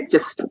think it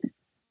just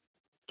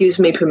gives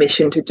me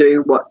permission to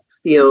do what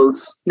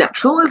feels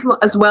natural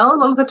as well a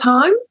lot of the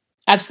time.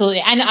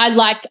 Absolutely. And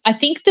I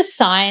think the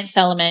science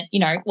element, you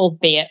know,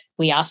 albeit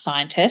we are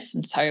scientists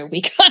and so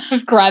we kind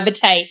of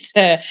gravitate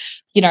to,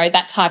 you know,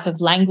 that type of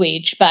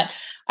language. But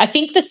I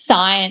think the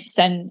science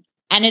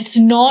and it's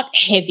not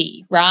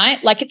heavy,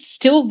 right? Like, it's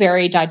still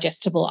very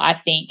digestible, I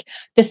think.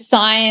 The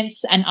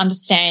science and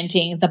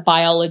understanding the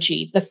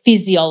biology, the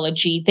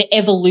physiology, the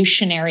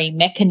evolutionary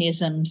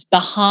mechanisms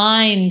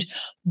behind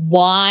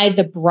why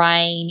the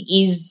brain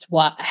is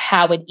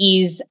how it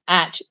is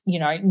at, you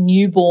know,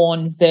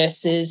 newborn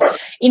versus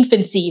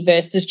infancy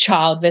versus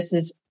child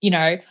versus, you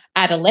know,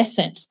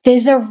 adolescence.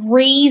 There's a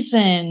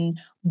reason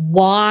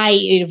why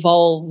it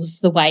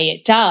evolves the way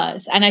it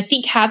does. And I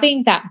think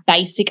having that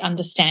basic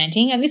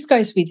understanding, and this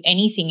goes with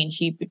anything in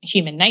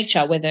human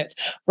nature, whether it's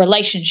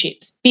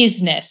relationships,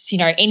 business, you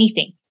know,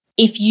 anything.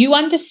 If you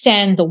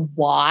understand the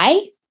why,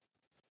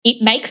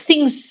 it makes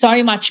things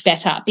so much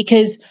better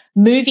because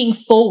moving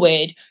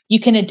forward,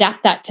 you can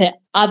adapt that to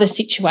other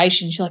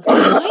situations. You're like,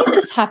 oh, why is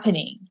this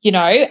happening? You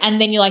know,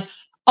 and then you're like,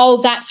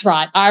 oh, that's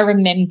right, I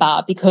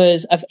remember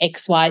because of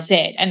X, Y,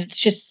 Z. And it's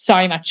just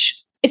so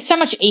much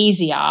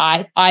easier,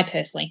 I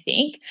personally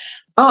think.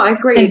 Oh, I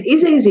agree. It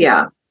is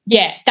easier.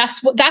 Yeah,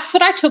 that's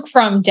what I took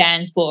from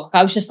Dan's book.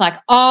 I was just like,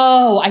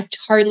 oh, I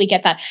totally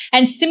get that.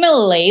 And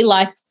similarly,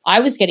 like I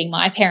was getting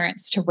my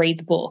parents to read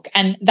the book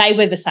and they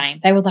were the same.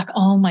 They were like,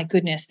 oh my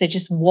goodness, there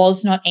just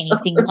was not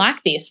anything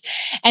like this.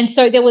 And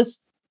so there was,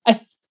 I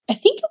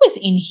think it was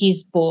in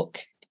his book,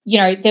 you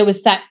know, there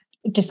was that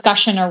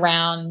discussion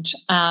around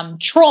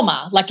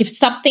trauma. Like if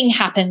something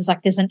happens,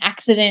 like there's an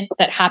accident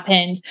that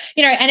happens,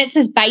 you know, and it's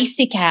as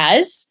basic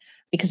as,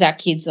 because our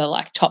kids are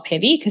like top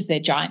heavy because they're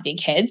giant big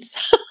heads,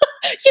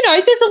 you know,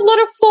 there's a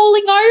lot of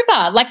falling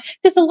over. Like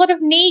there's a lot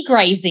of knee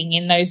grazing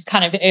in those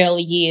kind of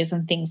early years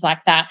and things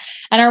like that.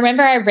 And I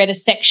remember I read a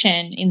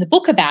section in the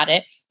book about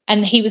it,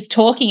 and he was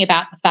talking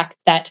about the fact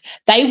that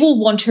they will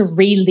want to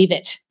relive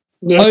it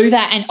over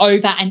and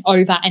over and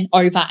over and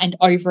over and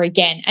over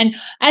again. And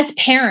as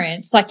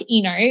parents, like,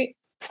 you know,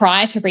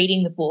 prior to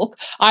reading the book,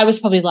 I was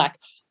probably like,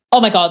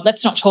 oh my God,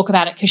 let's not talk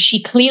about it, because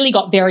she clearly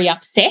got very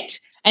upset.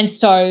 And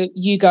so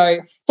you go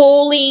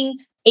falling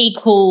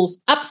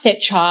equals upset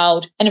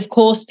child. And of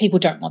course, people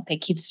don't want their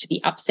kids to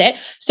be upset.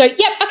 So,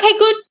 yep, okay,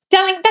 good,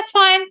 darling, that's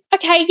fine.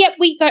 Okay, yep,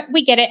 we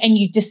get it. And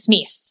you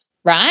dismiss,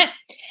 right?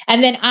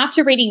 And then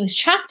after reading this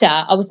chapter,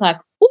 I was like,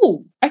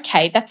 oh,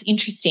 okay, that's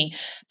interesting.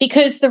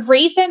 Because the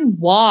reason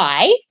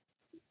why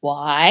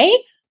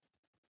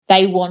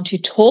they want to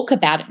talk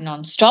about it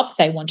nonstop,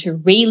 they want to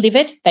relive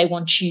it, they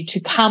want you to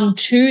come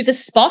to the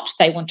spot,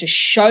 they want to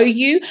show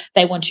you,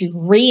 they want to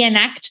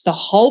reenact the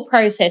whole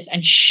process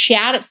and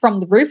shout it from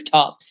the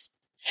rooftops,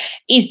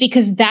 is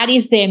because that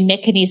is their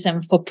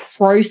mechanism for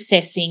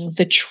processing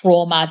the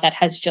trauma that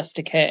has just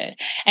occurred.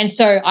 And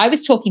so I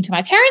was talking to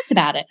my parents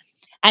about it,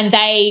 and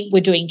they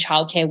were doing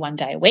childcare one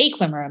day a week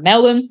when we were in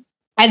Melbourne,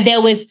 and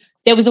there was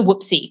a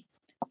whoopsie.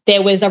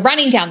 There was a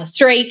running down the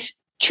street,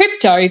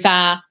 tripped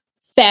over,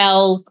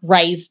 fell,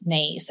 grazed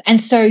knees. And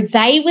so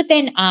they were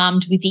then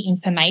armed with the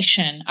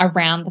information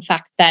around the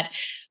fact that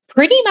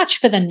pretty much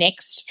for the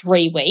next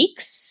 3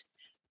 weeks,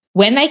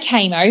 when they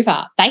came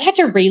over, they had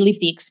to relive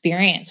the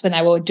experience when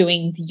they were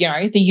doing, you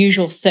know, the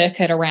usual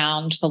circuit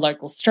around the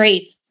local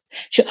streets.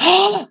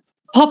 Oh,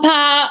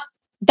 Papa,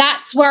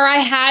 that's where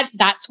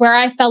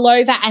I fell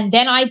over, and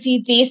then I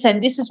did this,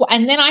 and this is what,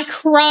 and then I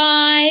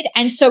cried.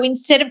 And so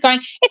instead of going,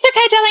 it's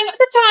okay, darling,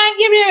 that's fine,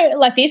 you know,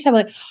 like this, I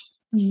was like,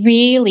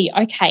 really?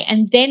 Okay.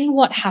 And then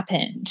what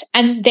happened?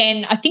 And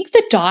then I think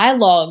the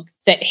dialogue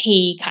that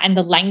and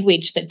the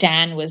language that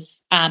Dan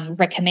was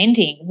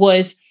recommending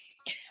was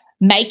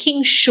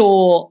making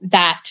sure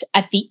that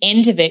at the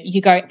end of it,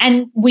 you go,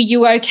 and were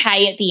you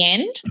okay at the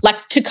end?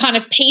 Like to kind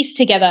of piece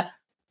together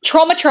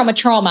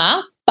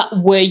trauma,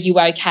 but were you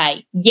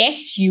okay?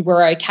 Yes, you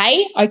were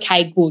okay.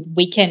 Okay, good.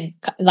 We can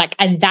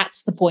and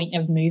that's the point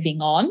of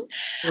moving on.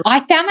 I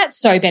found that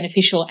so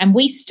beneficial, and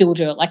we still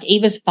do it. Like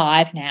Eva's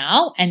 5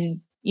 now, and,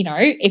 you know,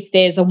 if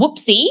there's a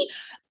whoopsie,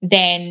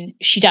 then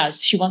she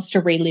does. She wants to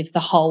relive the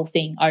whole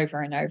thing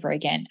over and over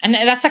again. And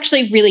that's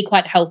actually really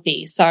quite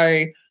healthy.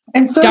 So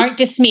don't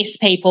dismiss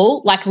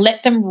people. Like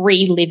let them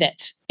relive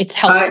it. It's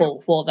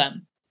helpful for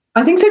them.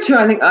 I think so too.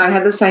 I think I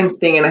had the same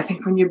thing, and I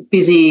think when you're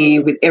busy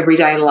with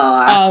everyday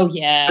life,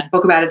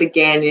 talk about it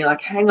again, you're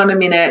like, hang on a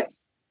minute.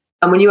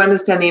 And when you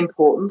understand the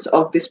importance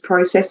of this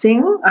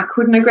processing, I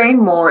couldn't agree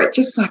more. It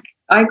just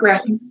I agree. I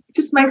think it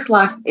just makes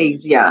life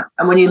easier.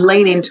 And when you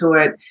lean into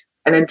it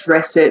and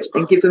address it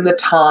and give them the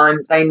time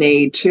they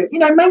need to, you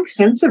know, make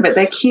sense of it.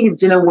 They're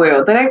kids in a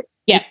world. They don't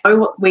know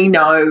what we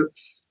know.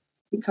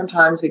 I think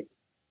sometimes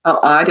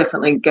I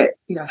definitely get,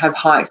 you know, have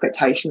high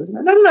expectations.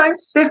 No,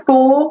 they're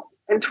 4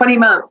 and 20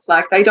 months.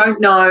 Like they don't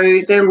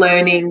know, they're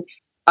learning.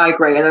 I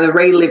agree. And they're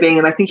reliving.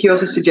 And I think you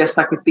also suggest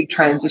like with big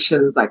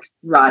transitions, like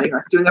writing,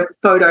 like doing a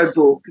photo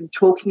book and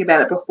talking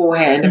about it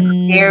beforehand and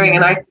preparing.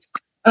 And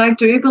I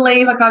do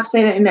believe, like I've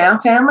seen it in our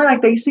family,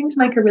 like these things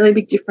make a really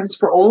big difference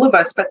for all of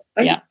us, but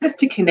they just get us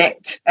to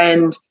connect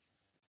and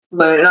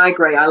learn. And I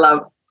agree. I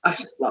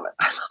just love it.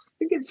 I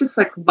think it's just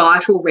like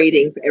vital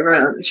reading for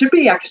everyone. It should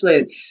be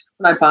actually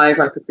when I buy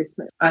everyone for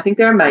Christmas. I think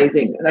they're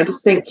amazing. And I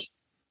just think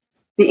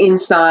the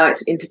insight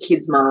into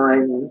kids'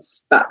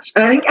 minds. And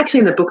I think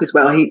actually in the book as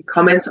well, he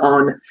comments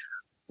on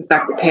the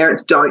fact that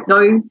parents don't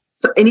know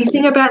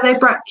anything about their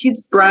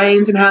kids'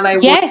 brains and how they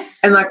work.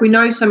 And like we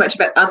know so much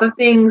about other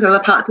things, other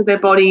parts of their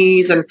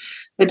bodies and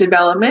their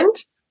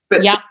development,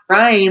 but the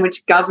brain,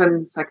 which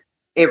governs like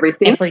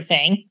everything we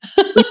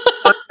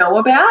don't know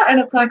about, and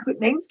it's like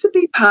it needs to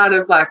be part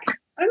of like,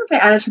 I don't know if they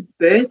add it to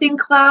birthing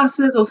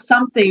classes or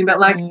something, but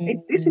like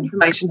this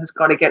information has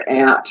got to get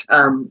out,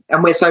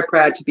 and we're so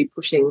proud to be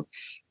pushing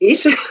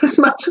it as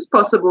much as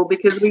possible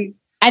because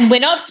and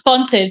we're not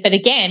sponsored, but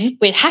again,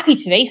 we're happy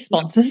to be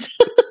sponsors.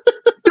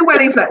 Still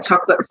waiting for that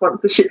chocolate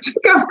sponsorship to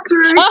come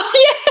through. Oh,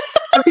 yeah.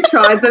 Have you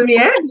tried them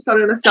yet? Just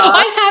on an aside.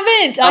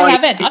 I haven't.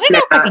 I don't know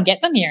if I can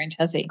get them here in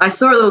Tassie. I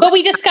saw a little. But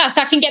we discussed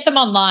I can get them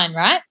online,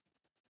 right?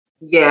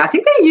 Yeah, I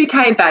think they're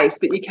UK based,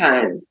 but you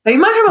can. They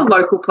might have a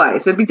local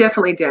place. It'd be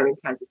definitely down in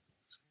Tassie.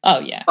 Oh,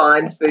 yeah.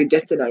 Fine food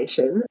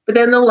destination. But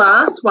then the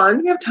last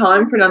one, you have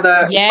time for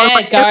another.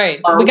 Yeah, go.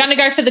 We're going to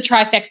go for the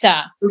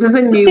trifecta. This is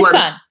a new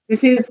one.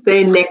 This is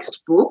their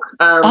next book.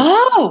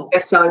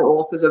 Best-selling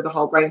authors of The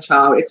Whole Brain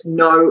Child. It's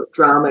No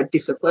Drama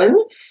Discipline.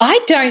 I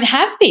don't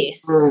have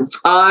this.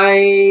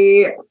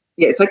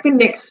 it's like the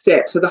next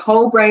step. So the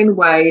whole brain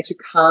way to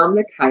calm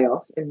the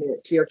chaos and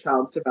nurture your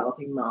child's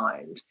developing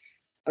mind.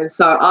 And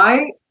so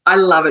I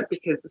love it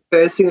because the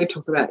first thing we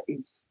talk about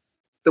is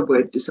the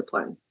word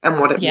discipline and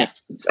what it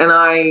means. And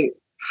I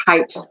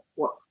hate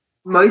what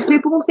most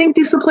people will think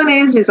discipline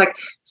is like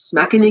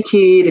smacking your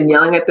kid and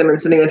yelling at them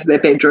and sending them to their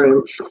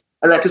bedroom.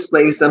 And that just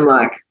leaves them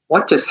like,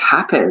 what just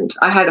happened?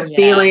 I had a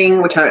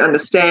feeling which I don't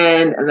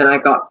understand, and then I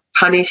got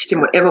punished in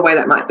whatever way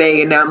that might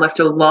be, and now I'm left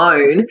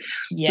alone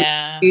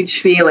with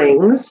huge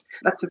feelings.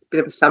 That's a bit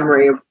of a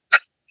summary of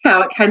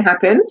how it can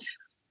happen.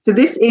 So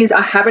this is,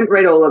 I haven't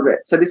read all of it,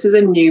 so this is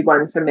a new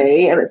one for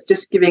me, and it's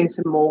just giving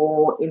some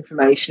more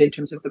information in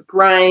terms of the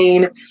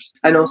brain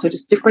and also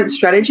just different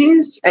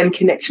strategies and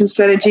connection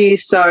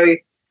strategies. So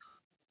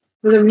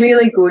there's a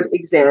really good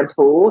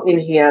example in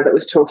here that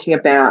was talking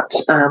about,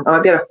 I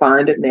might be able to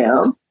find it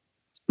now,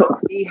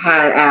 but we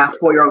had our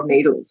 4-year-old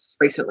needles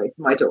recently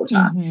for my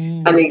daughter,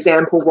 and the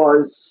example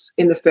was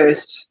in the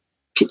first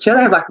picture,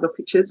 they have like little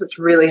pictures which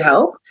really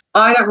help.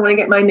 I don't want to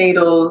get my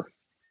needles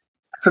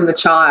from the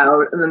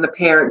child, and then the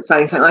parents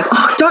saying something like,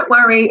 oh, don't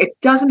worry, it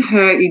doesn't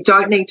hurt, you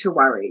don't need to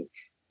worry.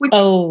 Which,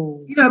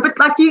 you know, but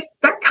like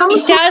that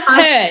comes. It does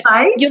hurt.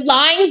 Place. You're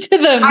lying to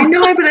them. I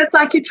know, but it's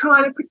like you're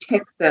trying to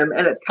protect them,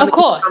 and it's coming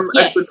from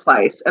a good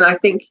place. And I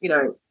think, you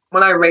know,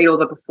 when I read all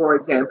the before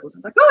examples,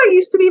 I'm like, oh, it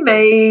used to be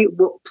me.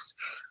 Whoops.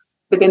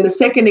 But then the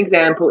second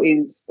example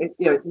is, you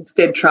know,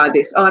 instead try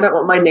this. Oh, I don't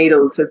want my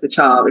needles, says the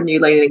child, and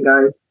you lean in and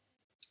go,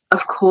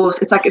 of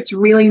course. It's like it's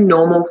really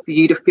normal for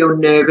you to feel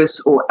nervous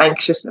or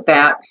anxious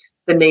about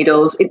the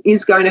needles. It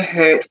is going to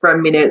hurt for a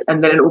minute,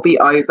 and then it will be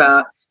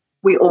over.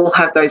 We all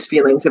have those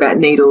feelings about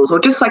needles, or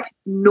just like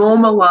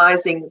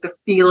normalizing the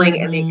feeling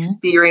and the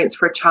experience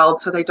for a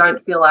child so they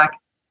don't feel like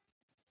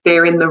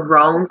they're in the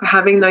wrong for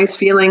having those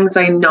feelings.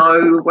 They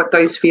know what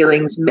those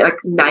feelings, like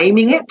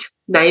naming it,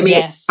 name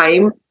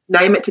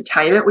it to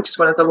tame it, which is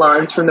one of the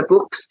lines from the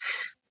books.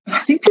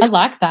 I think I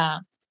like that.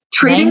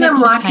 Treating them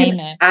like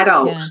an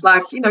adult,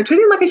 like, you know,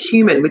 treating them like a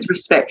human with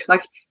respect.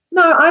 Like,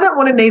 no, I don't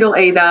want a needle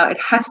either. It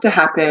has to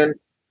happen.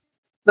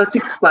 Let's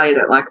explain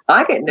it. Like,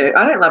 I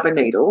don't love a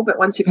needle, but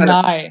once you've had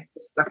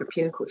it's like a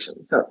pin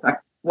cushion, so it's like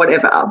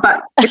whatever.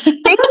 But I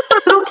think for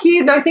a little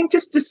kid, I think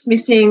just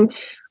dismissing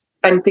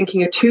and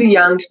thinking you're too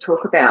young to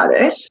talk about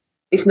it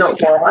is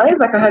not wise.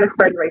 Like, I had a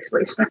friend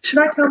recently, she's like, should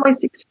I tell my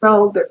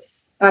 6-year-old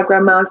that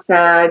grandma's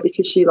sad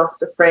because she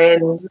lost a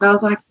friend? And I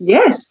was like,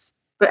 yes,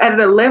 but at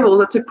a level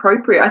that's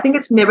appropriate. I think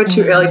it's never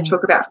too early to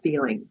talk about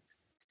feelings.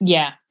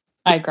 Yeah,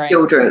 I agree.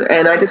 Children.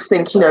 And I just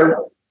think, you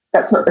know,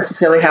 that's not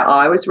necessarily how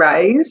I was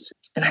raised.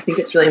 And I think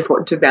it's really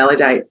important to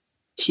validate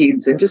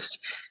kids, and just,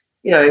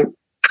 you know,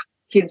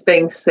 kids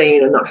being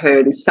seen and not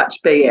heard is such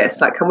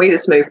BS. Like, can we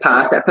just move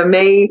past that? For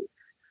me,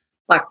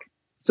 like,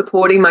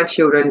 supporting my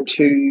children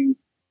to,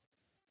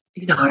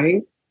 you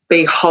know,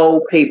 be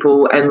whole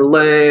people and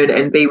learn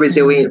and be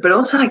resilient, but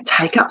also like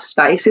take up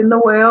space in the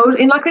world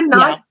in like a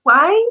nice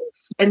way,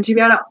 and to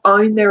be able to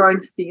own their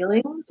own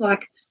feelings.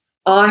 Like,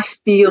 I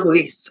feel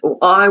this or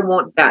I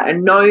want that,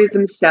 and know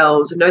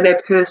themselves and know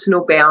their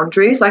personal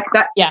boundaries. Like,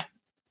 that's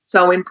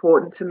so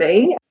important to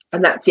me.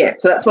 And that's,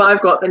 so that's why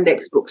I've got the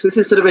next book. So this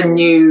is sort of a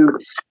new,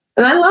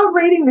 and I love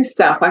reading this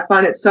stuff. I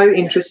find it so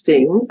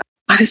interesting.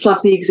 I just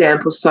love the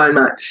examples so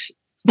much.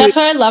 That's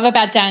what I love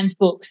about Dan's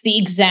books, the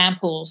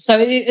examples. So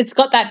it's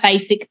got that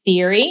basic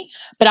theory,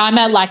 but I'm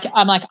like,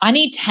 I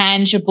need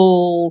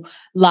tangible,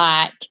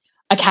 like,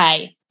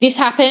 okay, this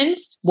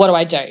happens, what do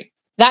I do?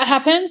 That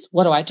happens,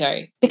 what do I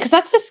do? Because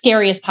that's the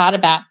scariest part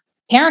about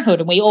parenthood.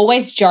 And we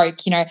always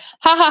joke, you know,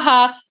 ha, ha,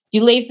 ha,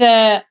 you leave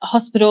the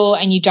hospital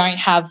and you don't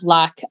have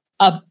like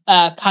a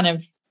kind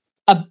of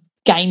a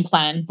game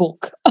plan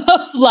book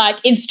of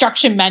like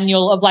instruction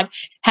manual of like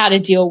how to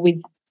deal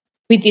with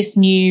this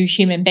new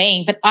human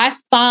being. But I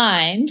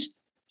find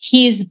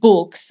his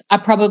books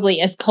are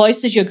probably as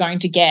close as you're going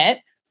to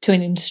get to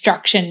an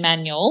instruction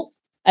manual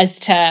as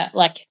to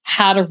like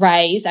how to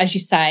raise, as you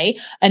say,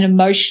 an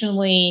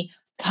emotionally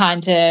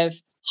kind of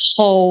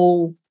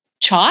whole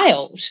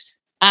child.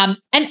 And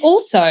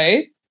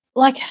also,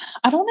 like,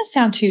 I don't want to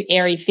sound too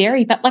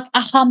airy-fairy, but like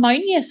a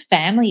harmonious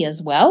family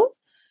as well.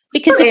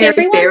 Because if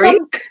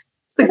everyone's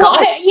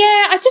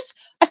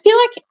I feel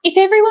like if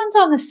everyone's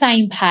on the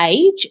same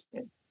page,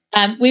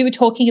 we were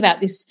talking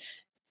about this,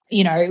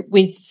 you know,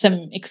 with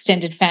some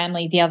extended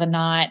family the other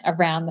night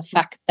around the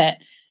fact that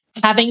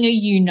having a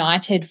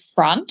united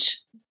front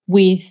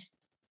with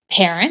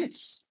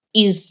parents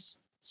is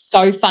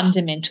so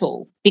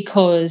fundamental,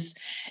 because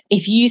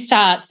if you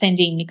start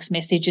sending mixed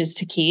messages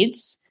to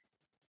kids,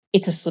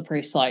 it's a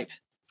slippery slope.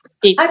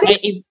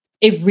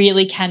 It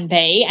really can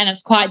be, and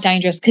it's quite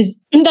dangerous because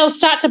they'll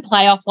start to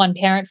play off one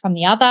parent from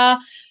the other,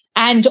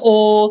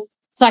 or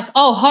it's like,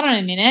 oh, hold on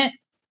a minute,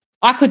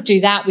 I could do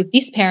that with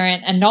this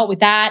parent and not with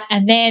that,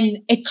 and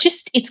then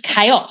it's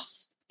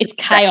chaos. It's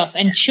chaos,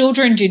 and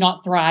children do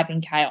not thrive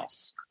in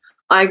chaos.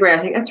 I agree. I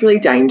think that's really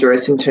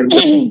dangerous in terms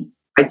of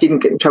I didn't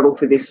get in trouble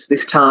for this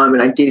time,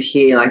 and I did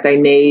hear like they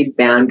need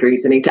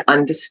boundaries. They need to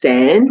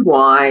understand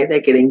why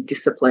they're getting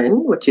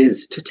discipline, which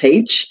is to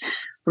teach,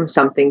 from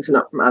some things and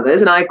not from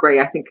others. And I agree.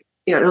 I think,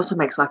 you know, it also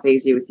makes life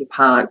easier with your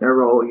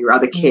partner or your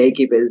other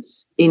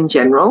caregivers in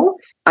general.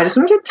 I just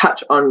wanted to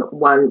touch on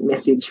one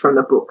message from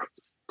the book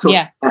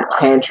talking about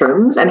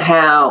tantrums and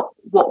how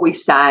what we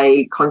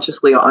say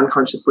consciously or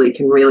unconsciously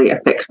can really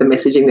affect the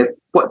messaging that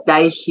what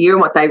they hear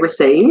and what they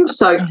receive.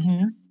 So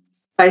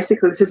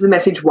basically, this is the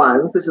message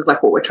one. This is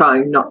like what we're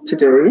trying not to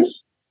do.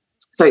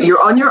 So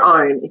you're on your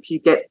own if you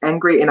get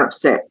angry and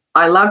upset.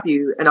 I love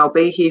you and I'll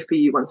be here for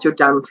you once you're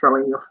done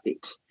throwing your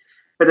fit.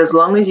 But as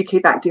long as you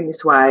keep acting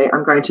this way,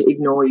 I'm going to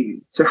ignore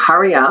you. So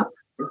hurry up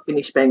and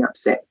finish being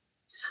upset.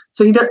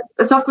 So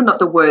it's often not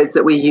the words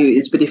that we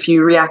use, but if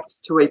you react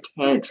to a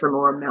tantrum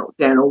or a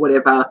meltdown or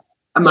whatever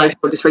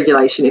emotional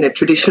dysregulation in a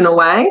traditional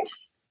way,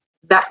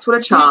 that's what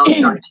a child's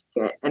going to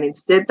get. And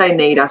instead they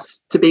need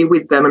us to be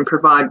with them and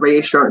provide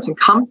reassurance and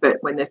comfort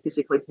when they're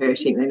physically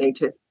hurting. They need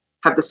to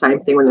have the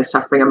same thing when they're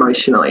suffering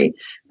emotionally.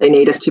 They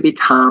need us to be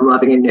calm,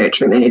 loving and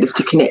nurturing. They need us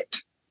to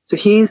connect. So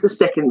here's the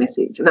second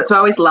message. And that's why I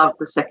always love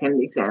the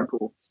second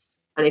example.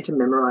 I need to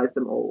memorize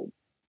them all.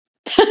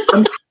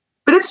 But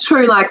it's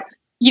true, like,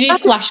 you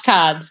need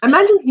flashcards.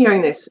 Imagine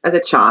hearing this as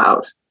a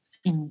child.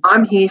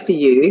 I'm here for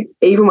you,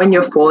 even when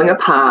you're falling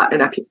apart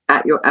and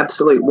at your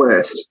absolute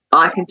worst.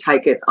 I can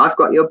take it. I've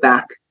got your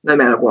back no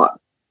matter what.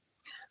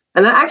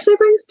 And that actually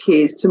brings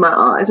tears to my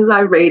eyes as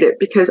I read it,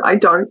 because I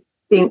don't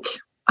think,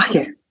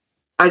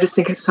 I just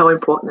think it's so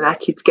important that our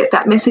kids get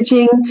that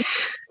messaging.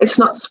 It's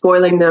not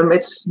spoiling them.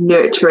 It's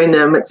nurturing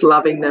them. It's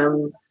loving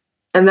them.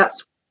 And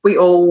we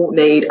all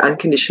need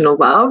unconditional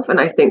love. And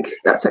I think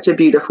that's such a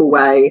beautiful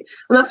way.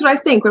 And that's what I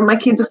think when my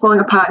kids are falling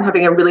apart and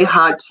having a really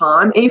hard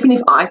time, even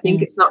if I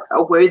think it's not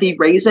a worthy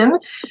reason,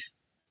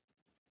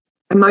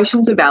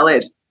 emotions are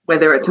valid,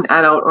 whether it's an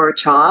adult or a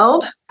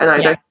child. And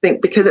I don't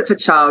think because it's a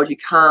child, you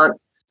can't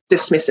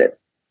dismiss it.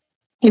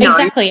 You know?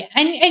 Exactly.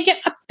 And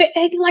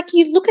like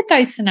you look at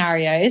those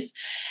scenarios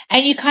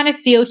and you kind of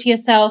feel to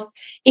yourself,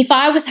 if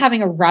I was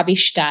having a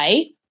rubbish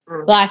day,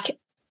 like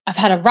I've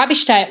had a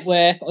rubbish day at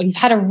work, or you've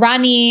had a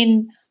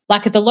run-in,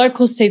 like at the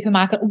local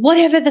supermarket,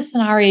 whatever the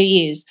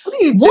scenario is,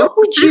 what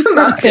would you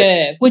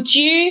prefer? Would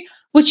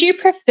you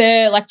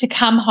prefer like to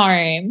come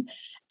home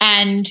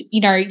and, you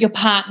know, your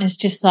partner's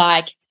just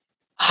like,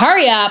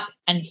 hurry up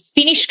and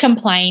finish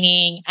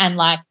complaining and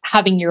like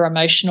having your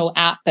emotional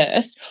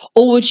outburst?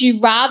 Or would you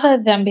rather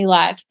than be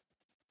like,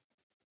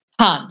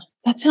 hun,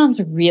 that sounds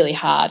really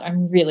hard.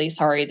 I'm really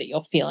sorry that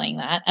you're feeling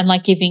that, and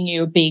like giving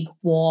you a big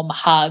warm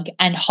hug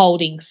and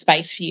holding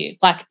space for you.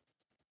 Like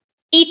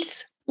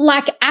it's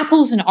like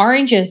apples and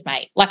oranges,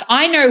 mate. Like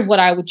I know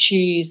what I would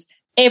choose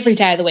every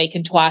day of the week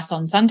and twice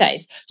on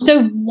Sundays.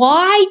 So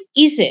why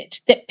is it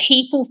that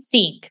people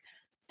think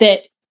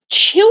that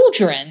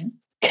children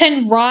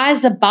can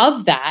rise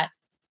above that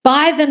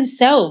by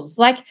themselves?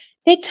 Like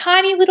they're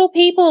tiny little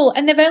people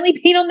and they've only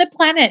been on the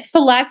planet for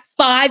like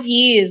 5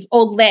 years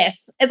or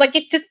less. And like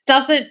it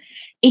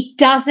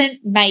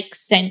doesn't make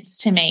sense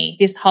to me,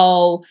 this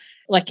whole,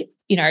 like,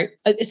 you know,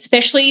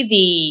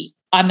 especially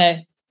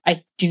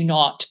I do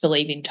not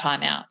believe in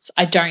timeouts.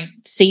 I don't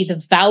see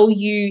the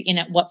value in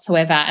it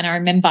whatsoever. And I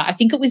remember, I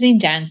think it was in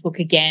Dan's book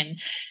again,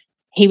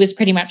 he was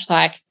pretty much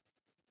like,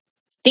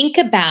 think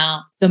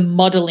about the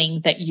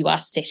modeling that you are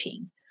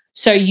setting.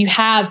 So you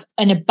have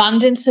an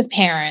abundance of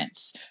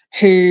parents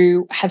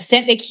who have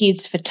sent their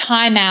kids for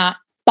time out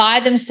by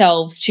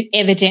themselves to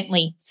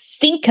evidently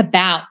think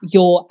about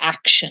your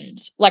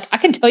actions. Like I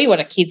can tell you what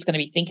a kid's going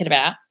to be thinking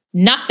about.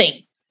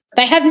 Nothing.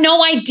 They have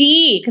no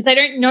idea because they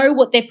don't know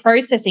what they're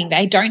processing.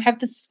 They don't have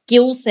the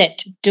skill set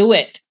to do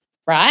it,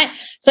 right?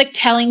 It's like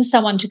telling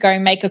someone to go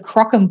make a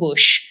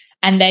croquembouche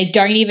and they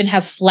don't even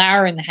have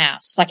flour in the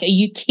house. Like, are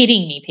you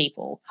kidding me,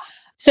 people?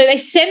 So they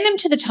send them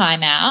to the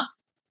timeout.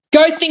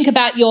 Go think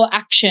about your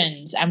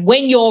actions, and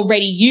when you're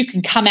ready, you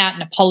can come out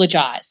and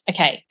apologize.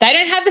 Okay, they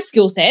don't have the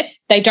skill set.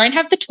 They don't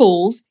have the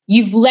tools.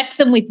 You've left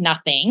them with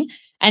nothing,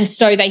 and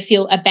so they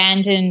feel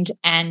abandoned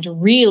and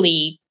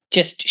really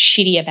just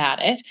shitty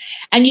about it.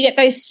 And you get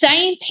those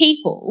same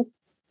people,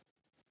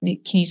 can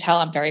you tell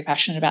I'm very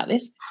passionate about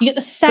this? You get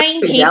the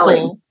same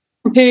people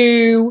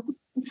who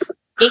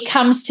it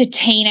comes to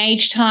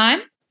teenage time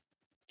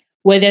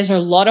where there's a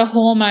lot of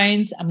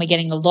hormones and we're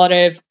getting a lot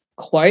of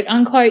quote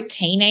unquote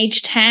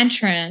teenage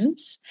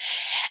tantrums,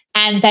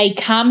 and they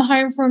come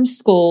home from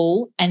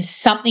school and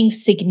something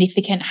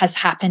significant has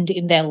happened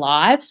in their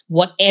lives,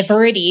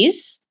 whatever it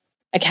is.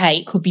 Okay,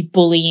 it could be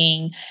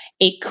bullying,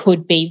 it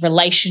could be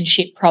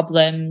relationship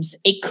problems,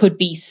 it could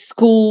be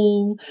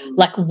school,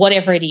 like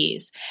whatever it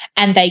is.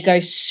 And they go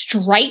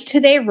straight to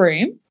their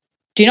room,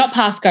 do not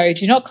pass go,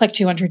 do not collect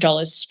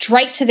 $200,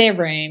 straight to their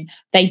room.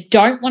 They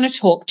don't want to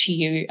talk to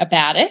you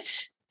about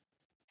it.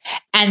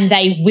 And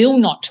they will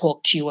not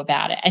talk to you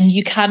about it. And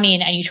you come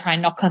in and you try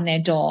and knock on their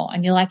door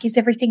and you're like, is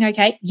everything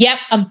okay? Yep,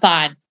 I'm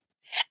fine.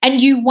 And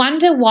you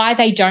wonder why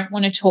they don't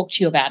want to talk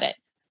to you about it,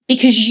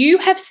 because you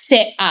have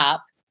set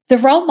up the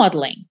role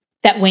modeling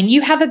that when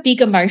you have a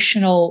big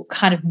emotional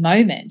kind of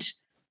moment,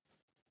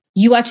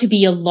 You are to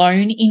be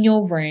alone in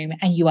your room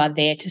and you are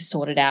there to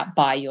sort it out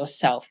by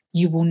yourself.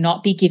 You will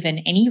not be given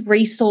any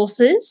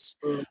resources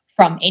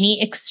from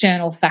any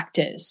external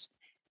factors.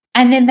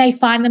 And then they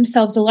find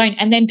themselves alone.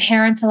 And then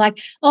parents are like,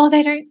 oh,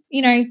 they don't,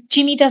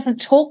 Jimmy doesn't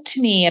talk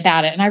to me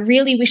about it. And I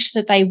really wish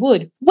that they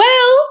would.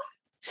 Well,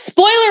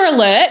 spoiler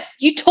alert,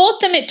 you taught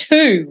them at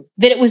 2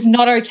 that it was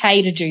not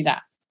okay to do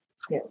that.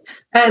 Yeah.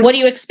 And what do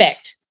you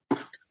expect?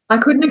 I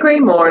couldn't agree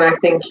more. And I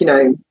think,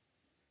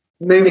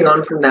 moving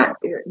on from that,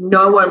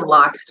 no one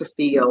likes to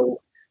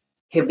feel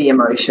heavy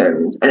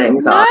emotions and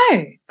anxiety.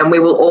 No. And we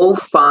will all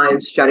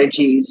find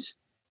strategies,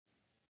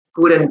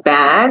 good and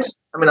bad,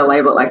 I'm going to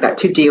label it like that,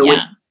 to deal with.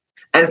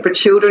 And for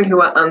children who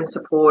are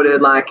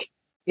unsupported, like,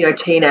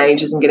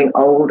 teenagers and getting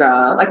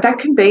older, like that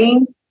can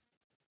be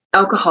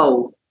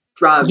alcohol,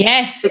 drugs.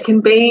 Yes. It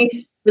can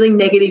be really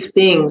negative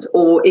things,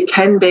 or it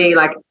can be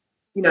like,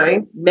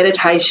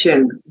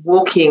 meditation,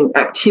 walking,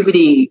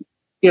 activity,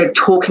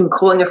 talking,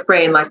 calling a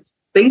friend. Like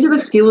these are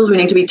the skills we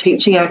need to be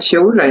teaching our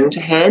children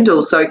to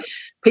handle. So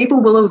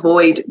people will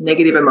avoid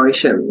negative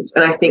emotions.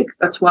 And I think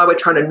that's why we're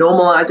trying to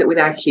normalize it with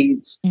our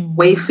kids. Mm-hmm.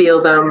 We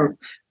feel them.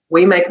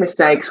 We make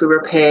mistakes, we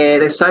repair.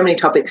 There's so many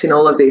topics in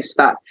all of this,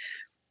 but,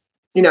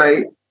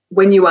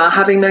 when you are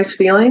having those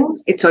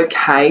feelings, it's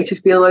okay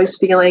to feel those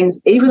feelings,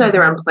 even though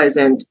they're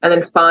unpleasant, and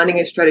then finding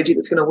a strategy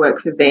that's going to work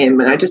for them.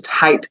 And I just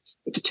hate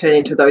it to turn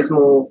into those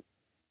more,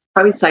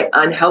 I would say,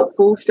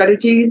 unhelpful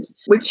strategies,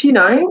 which,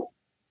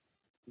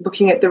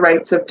 looking at the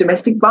rates of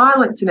domestic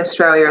violence in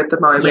Australia at the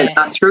moment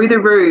are through the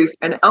roof,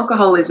 and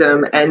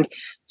alcoholism and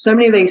so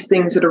many of these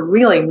things that are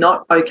really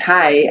not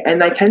okay,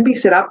 and they can be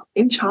set up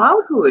in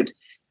childhood.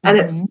 And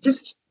it's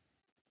just,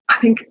 I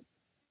think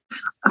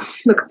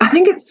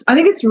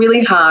it's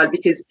really hard,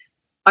 because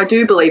I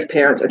do believe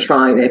parents are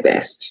trying their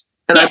best.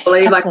 And I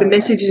believe absolutely. Like the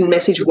message in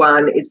message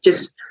 1 is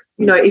just,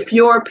 if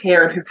you're a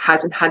parent who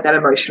hasn't had that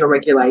emotional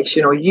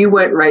regulation, or you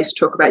weren't raised to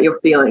talk about your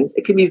feelings,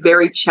 it can be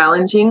very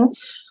challenging.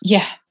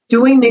 Yeah.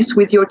 Doing this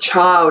with your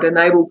child, and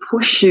they will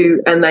push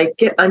you and they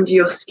get under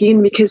your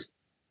skin, because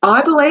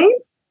I believe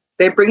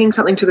they're bringing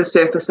something to the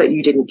surface that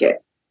you didn't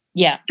get.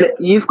 Yeah.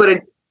 You've got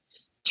a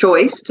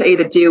choice to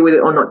either deal with it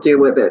or not deal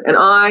with it. And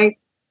I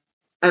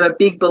am a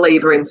big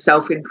believer in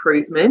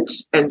self-improvement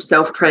and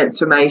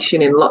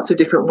self-transformation in lots of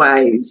different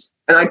ways.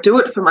 And I do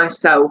it for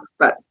myself,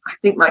 but I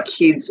think my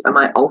kids are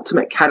my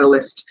ultimate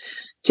catalyst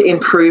to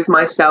improve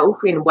myself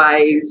in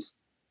ways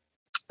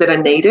that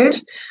are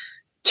needed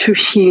to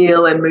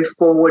heal and move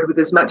forward with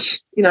as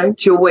much,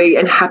 joy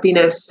and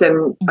happiness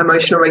and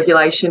emotional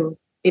regulation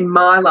in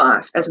my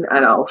life as an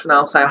adult. And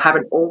I'll say I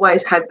haven't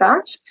always had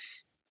that.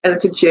 And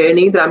it's a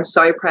journey that I'm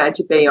so proud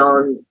to be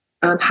on.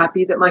 I'm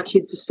happy that my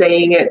kids are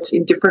seeing it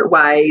in different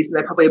ways, and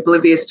they're probably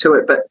oblivious to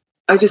it. But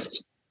I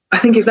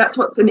think if that's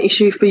what's an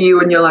issue for you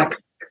and you're like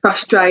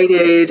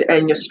frustrated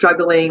and you're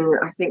struggling,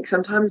 I think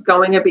sometimes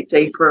going a bit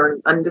deeper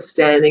and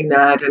understanding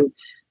that and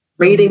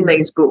reading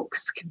these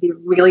books can be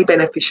really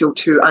beneficial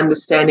to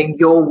understanding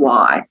your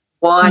why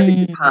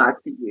this is hard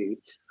for you,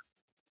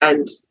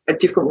 and a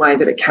different way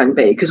that it can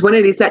be. Because when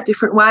it is that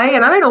different way,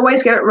 and I don't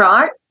always get it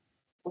right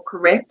or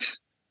correct,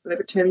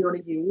 whatever term you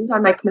want to use, I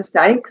make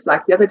mistakes.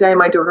 Like the other day,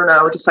 my daughter and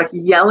I were just like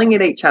yelling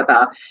at each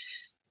other,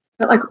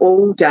 not like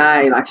all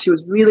day. Like she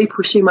was really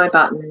pushing my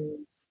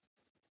buttons,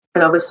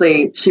 and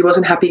obviously she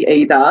wasn't happy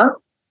either.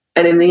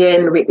 And in the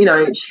end,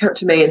 she came up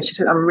to me and she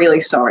said, "I'm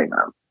really sorry,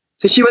 Mum."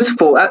 So she was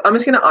full. I'm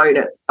just going to own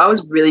it. I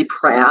was really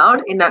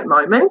proud in that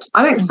moment.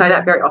 I don't say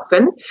that very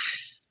often.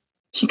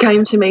 She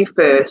came to me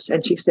first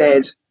and she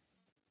said,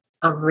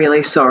 "I'm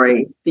really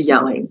sorry for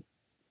yelling."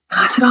 And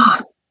I said, "Oh,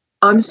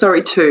 I'm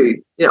sorry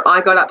too.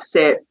 I got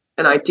upset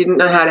and I didn't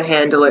know how to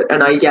handle it,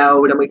 and I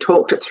yelled and we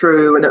talked it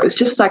through, and it was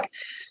just like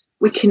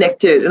we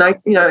connected." And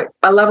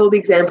I love all the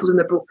examples in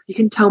the book. You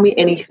can tell me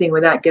anything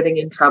without getting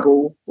in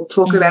trouble. We'll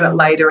talk about it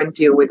later and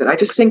deal with it. I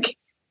just think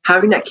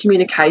having that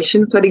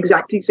communication, for that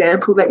exact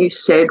example that you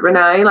said,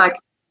 Renee, like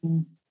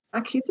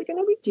our kids are going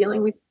to be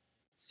dealing with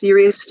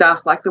serious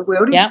stuff. Like the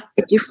world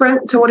is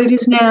different to what it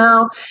is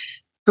now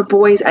for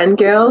boys and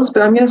girls.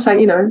 But I'm going to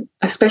say,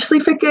 especially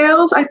for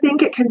girls, I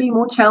think it can be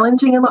more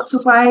challenging in lots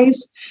of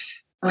ways.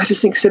 I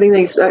just think setting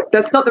these,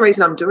 that's not the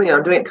reason I'm doing it.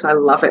 I'm doing it because I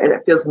love it and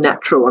it feels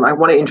natural, and I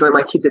want to enjoy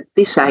my kids at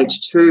this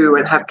age too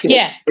and have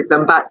connection with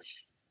them. But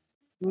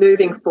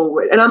moving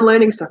forward, and I'm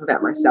learning stuff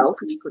about myself,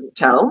 which you couldn't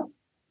tell,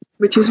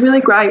 which is really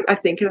great, I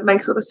think, and it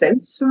makes a lot of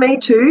sense for me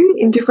too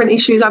in different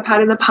issues I've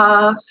had in the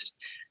past.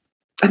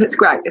 And it's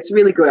great. It's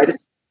really good.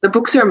 The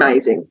books are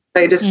amazing.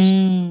 They just,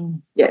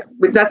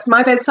 that's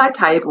my bedside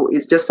table,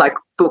 is just like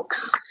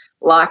books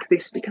like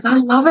this, because I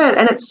love it.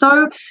 And it's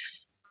so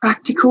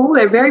practical.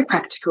 They're very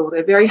practical.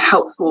 They're very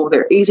helpful.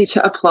 They're easy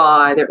to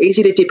apply. They're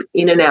easy to dip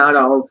in and out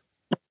of.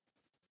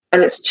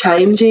 And it's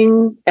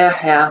changing our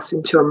house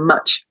into a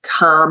much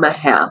calmer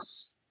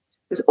house.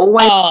 There's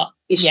always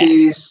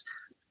issues.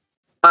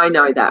 I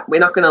know that. We're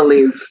not going to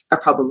live a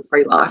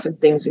problem-free life and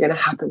things are going to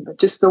happen, but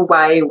just the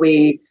way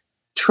we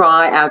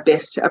try our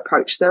best to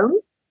approach them.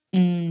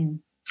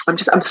 I'm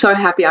so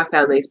happy I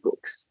found these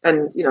books,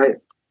 and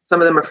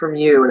some of them are from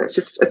you, and it's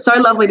so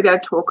lovely to be able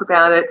to talk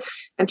about it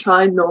and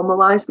try and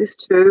normalize this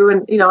too.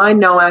 And, you know, I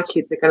know our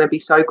kids are going to be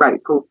so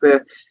grateful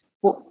for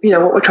what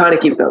we're trying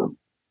to give them.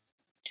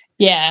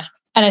 Yeah.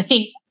 And I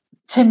think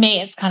to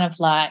me it's kind of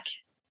like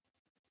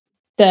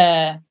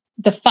the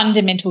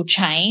fundamental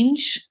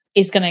change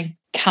is going to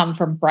come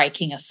from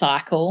breaking a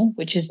cycle,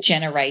 which is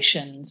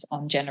generations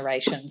on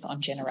generations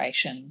on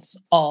generations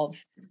of,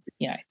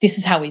 you know, this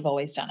is how we've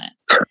always done it.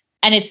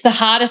 And it's the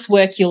hardest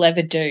work you'll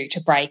ever do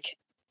to break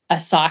a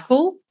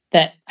cycle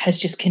that has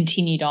just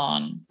continued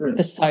on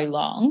for so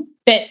long.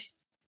 But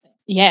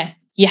yeah,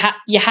 you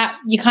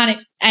kind of,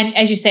 and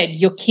as you said,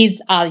 your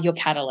kids are your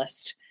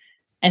catalyst.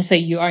 And so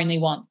you only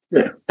want.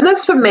 Yeah. And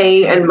that's for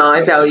me and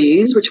my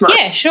values, which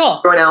might sure.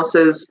 everyone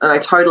else's, and I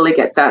totally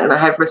get that. And I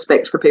have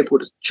respect for people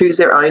to choose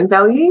their own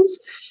values.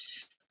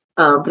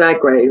 But I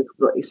agree with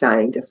what you're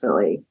saying,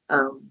 definitely.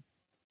 So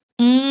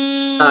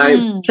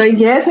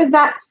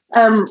that's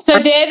so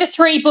they're the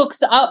 3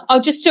 books. I'll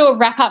just do a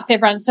wrap up for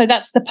everyone. So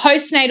that's The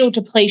Postnatal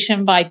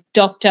Depletion by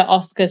Dr.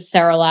 Oscar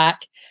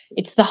Serrelak.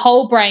 It's The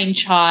Whole Brain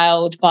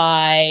Child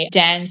by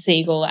Dan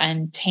Siegel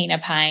and Tina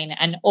Payne,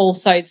 and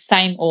also the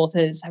same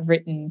authors have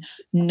written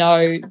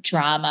No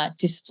Drama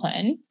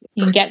Discipline.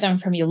 You can get them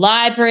from your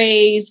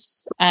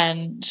libraries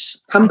and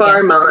come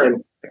borrow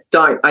mine.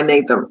 Don't, I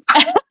need them.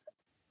 I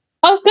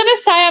was going to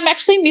say I'm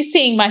actually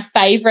missing my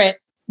favourite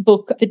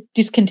book, the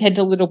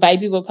Discontented Little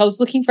Baby book. I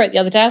was looking for it the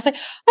other day. I was like,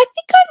 I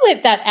think I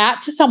lent that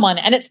out to someone,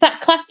 and it's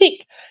that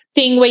classic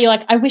thing where you're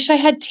like, I wish I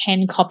had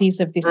 10 copies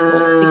of this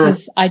book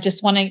because I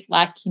just want to,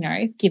 like, you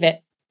know, give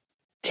it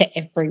to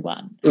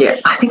everyone.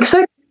 Yeah, I think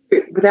so.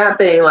 Without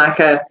being like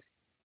a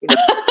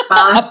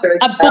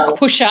book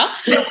pusher.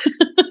 I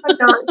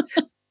don't.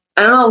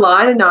 And on a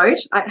lighter note,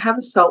 I have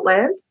a salt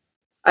lamp.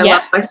 I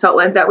love my salt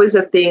lamp. That was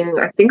a thing,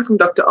 I think, from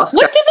Dr. Oscar.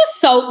 What does a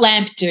salt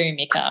lamp do,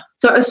 Mika?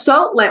 So a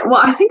salt lamp, well,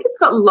 I think it's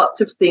got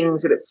lots of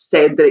things that it's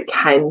said that it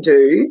can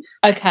do.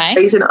 Okay.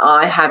 The reason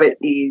I have it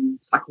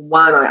is, like,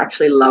 1, I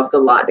actually love the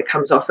light that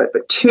comes off it,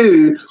 but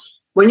 2,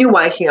 when you're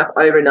waking up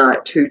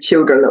overnight to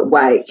children that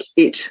wake,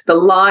 the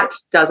light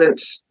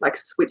doesn't, like,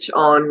 switch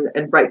on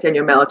and break down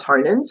your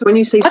melatonin. So when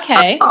you see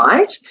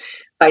sunlight,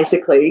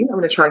 basically, I'm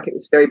going to try and keep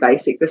this very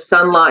basic, the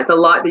sunlight, the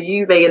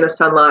UV and the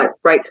sunlight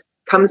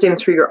comes in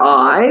through your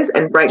eyes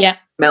and breaks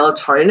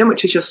melatonin,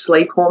 which is your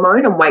sleep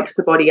hormone, and wakes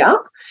the body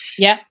up.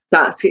 Yeah.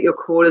 Starts to get your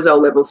cortisol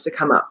levels to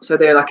come up. So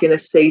they're like in a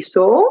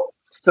seesaw.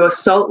 So a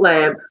salt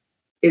lamp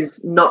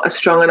is not a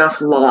strong enough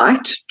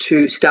light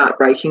to start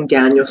breaking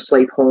down your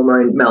sleep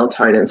hormone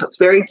melatonin. So it's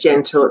very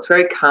gentle, it's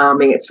very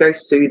calming, it's very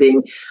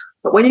soothing.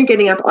 But when you're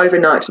getting up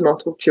overnight to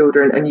multiple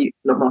children,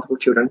 not multiple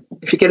children,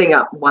 if you're getting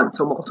up once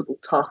or multiple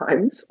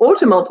times, or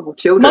to multiple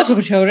children.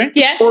 Multiple children,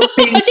 yeah.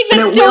 I think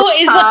that still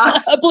is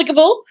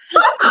applicable.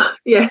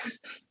 Yes,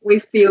 we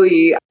feel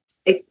you.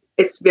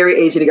 It's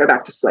very easy to go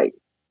back to sleep.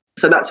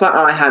 So that's why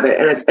I have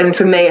it. And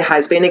for me, it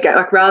has been, again,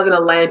 like, rather than a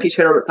lamp you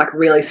turn on that's like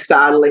really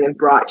startling and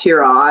bright to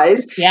your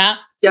eyes. Yeah.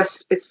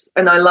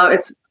 And I love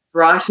it's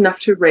bright enough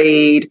to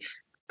read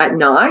at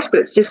night, but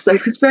it's just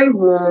like, it's very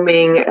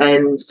warming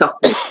and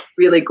soft. It's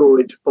really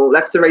good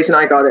that's the reason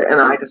I got it,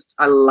 and I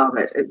love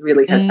it. It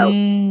really has helped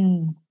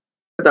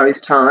for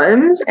those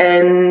times.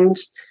 And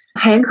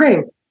hand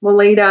cream,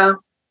 Weleda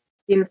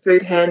in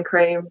food hand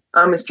cream.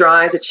 I'm as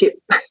dry as a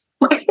chip.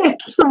 My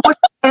hands from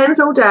washing hands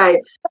all day.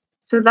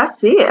 So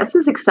that's it. That's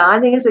as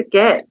exciting as it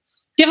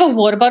gets. Do you have a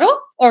water bottle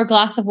or a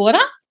glass of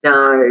water? No.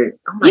 Oh,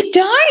 you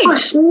don't?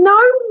 Gosh, no way.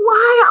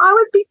 I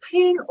would be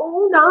peeing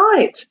all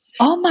night.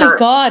 Oh, my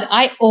God.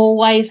 I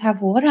always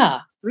have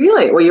water.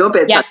 Really? Well, your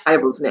bedside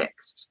table's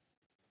next.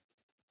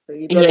 So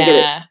you better get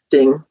it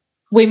ding.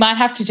 We might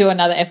have to do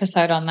another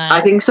episode on that.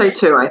 I think so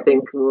too. I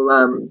think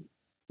we'll,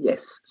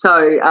 yes.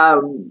 So,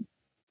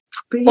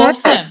 but yeah.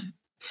 Awesome.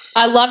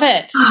 I love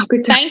it. Oh,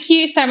 Thank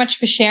you so much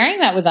for sharing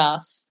that with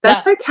us.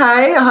 That's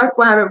okay. I hope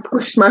I haven't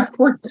pushed my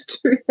points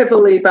too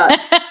heavily, but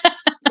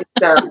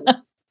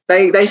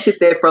they sit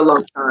there for a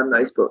long time,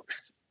 those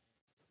books.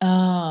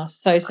 Oh,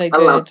 so good. I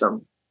love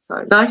them.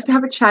 So nice to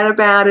have a chat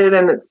about it,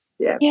 and it's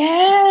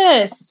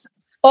Yes.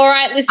 All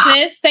right,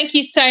 listeners, thank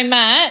you so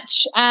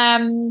much.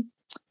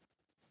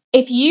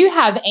 If you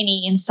have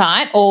any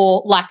insight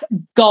or like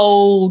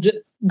gold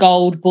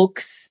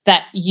books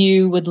that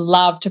you would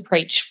love to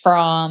preach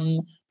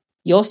from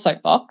your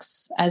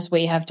soapbox, as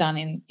we have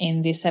done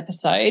in this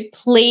episode,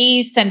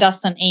 please send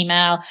us an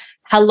email,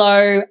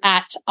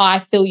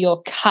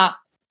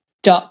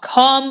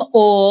 hello@ifillyourcup.com,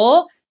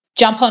 or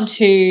jump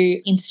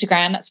onto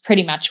Instagram. That's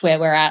pretty much where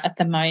we're at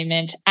the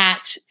moment,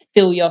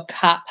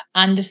 @fillyourcup_.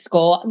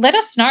 Let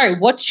us know,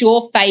 what's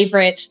your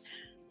favorite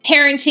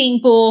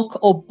parenting book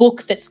or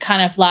book that's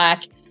kind of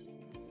like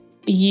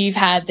you've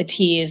had the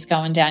tears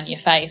going down your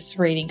face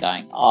reading,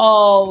 going,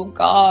 oh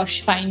gosh,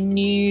 if I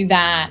knew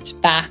that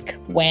back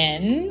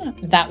when,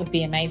 that would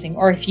be amazing.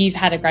 Or if you've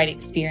had a great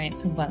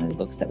experience with one of the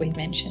books that we've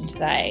mentioned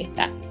today,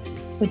 that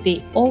would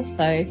be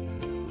also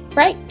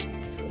great.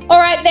 All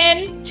right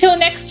then, till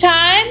next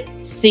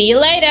time, see you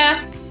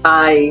later.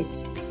 Bye.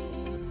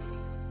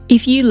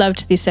 If you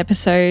loved this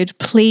episode,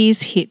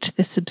 please hit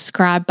the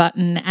subscribe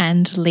button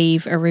and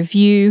leave a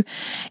review.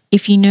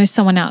 If you know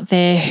someone out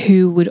there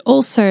who would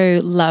also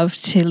love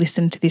to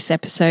listen to this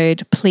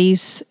episode,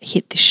 please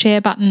hit the share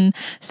button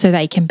so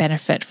they can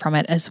benefit from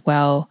it as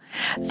well.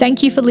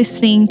 Thank you for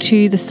listening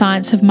to The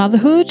Science of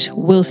Motherhood.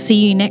 We'll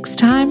see you next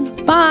time.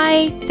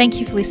 Bye. Thank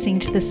you for listening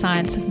to The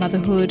Science of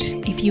Motherhood.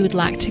 If you would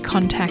like to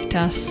contact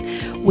us,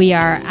 we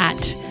are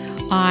at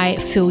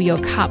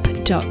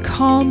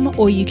ifillyourcup.com,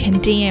 or you can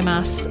DM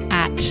us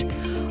at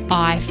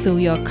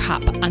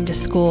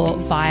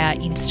ifillyourcup_ via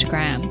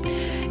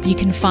Instagram. You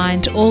can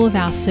find all of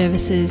our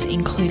services,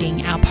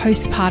 including our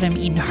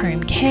postpartum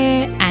in-home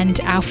care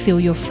and our Fill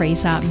Your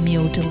Freezer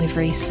meal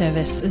delivery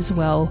service as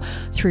well,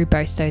 through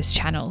both those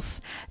channels.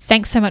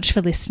 Thanks so much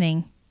for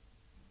listening.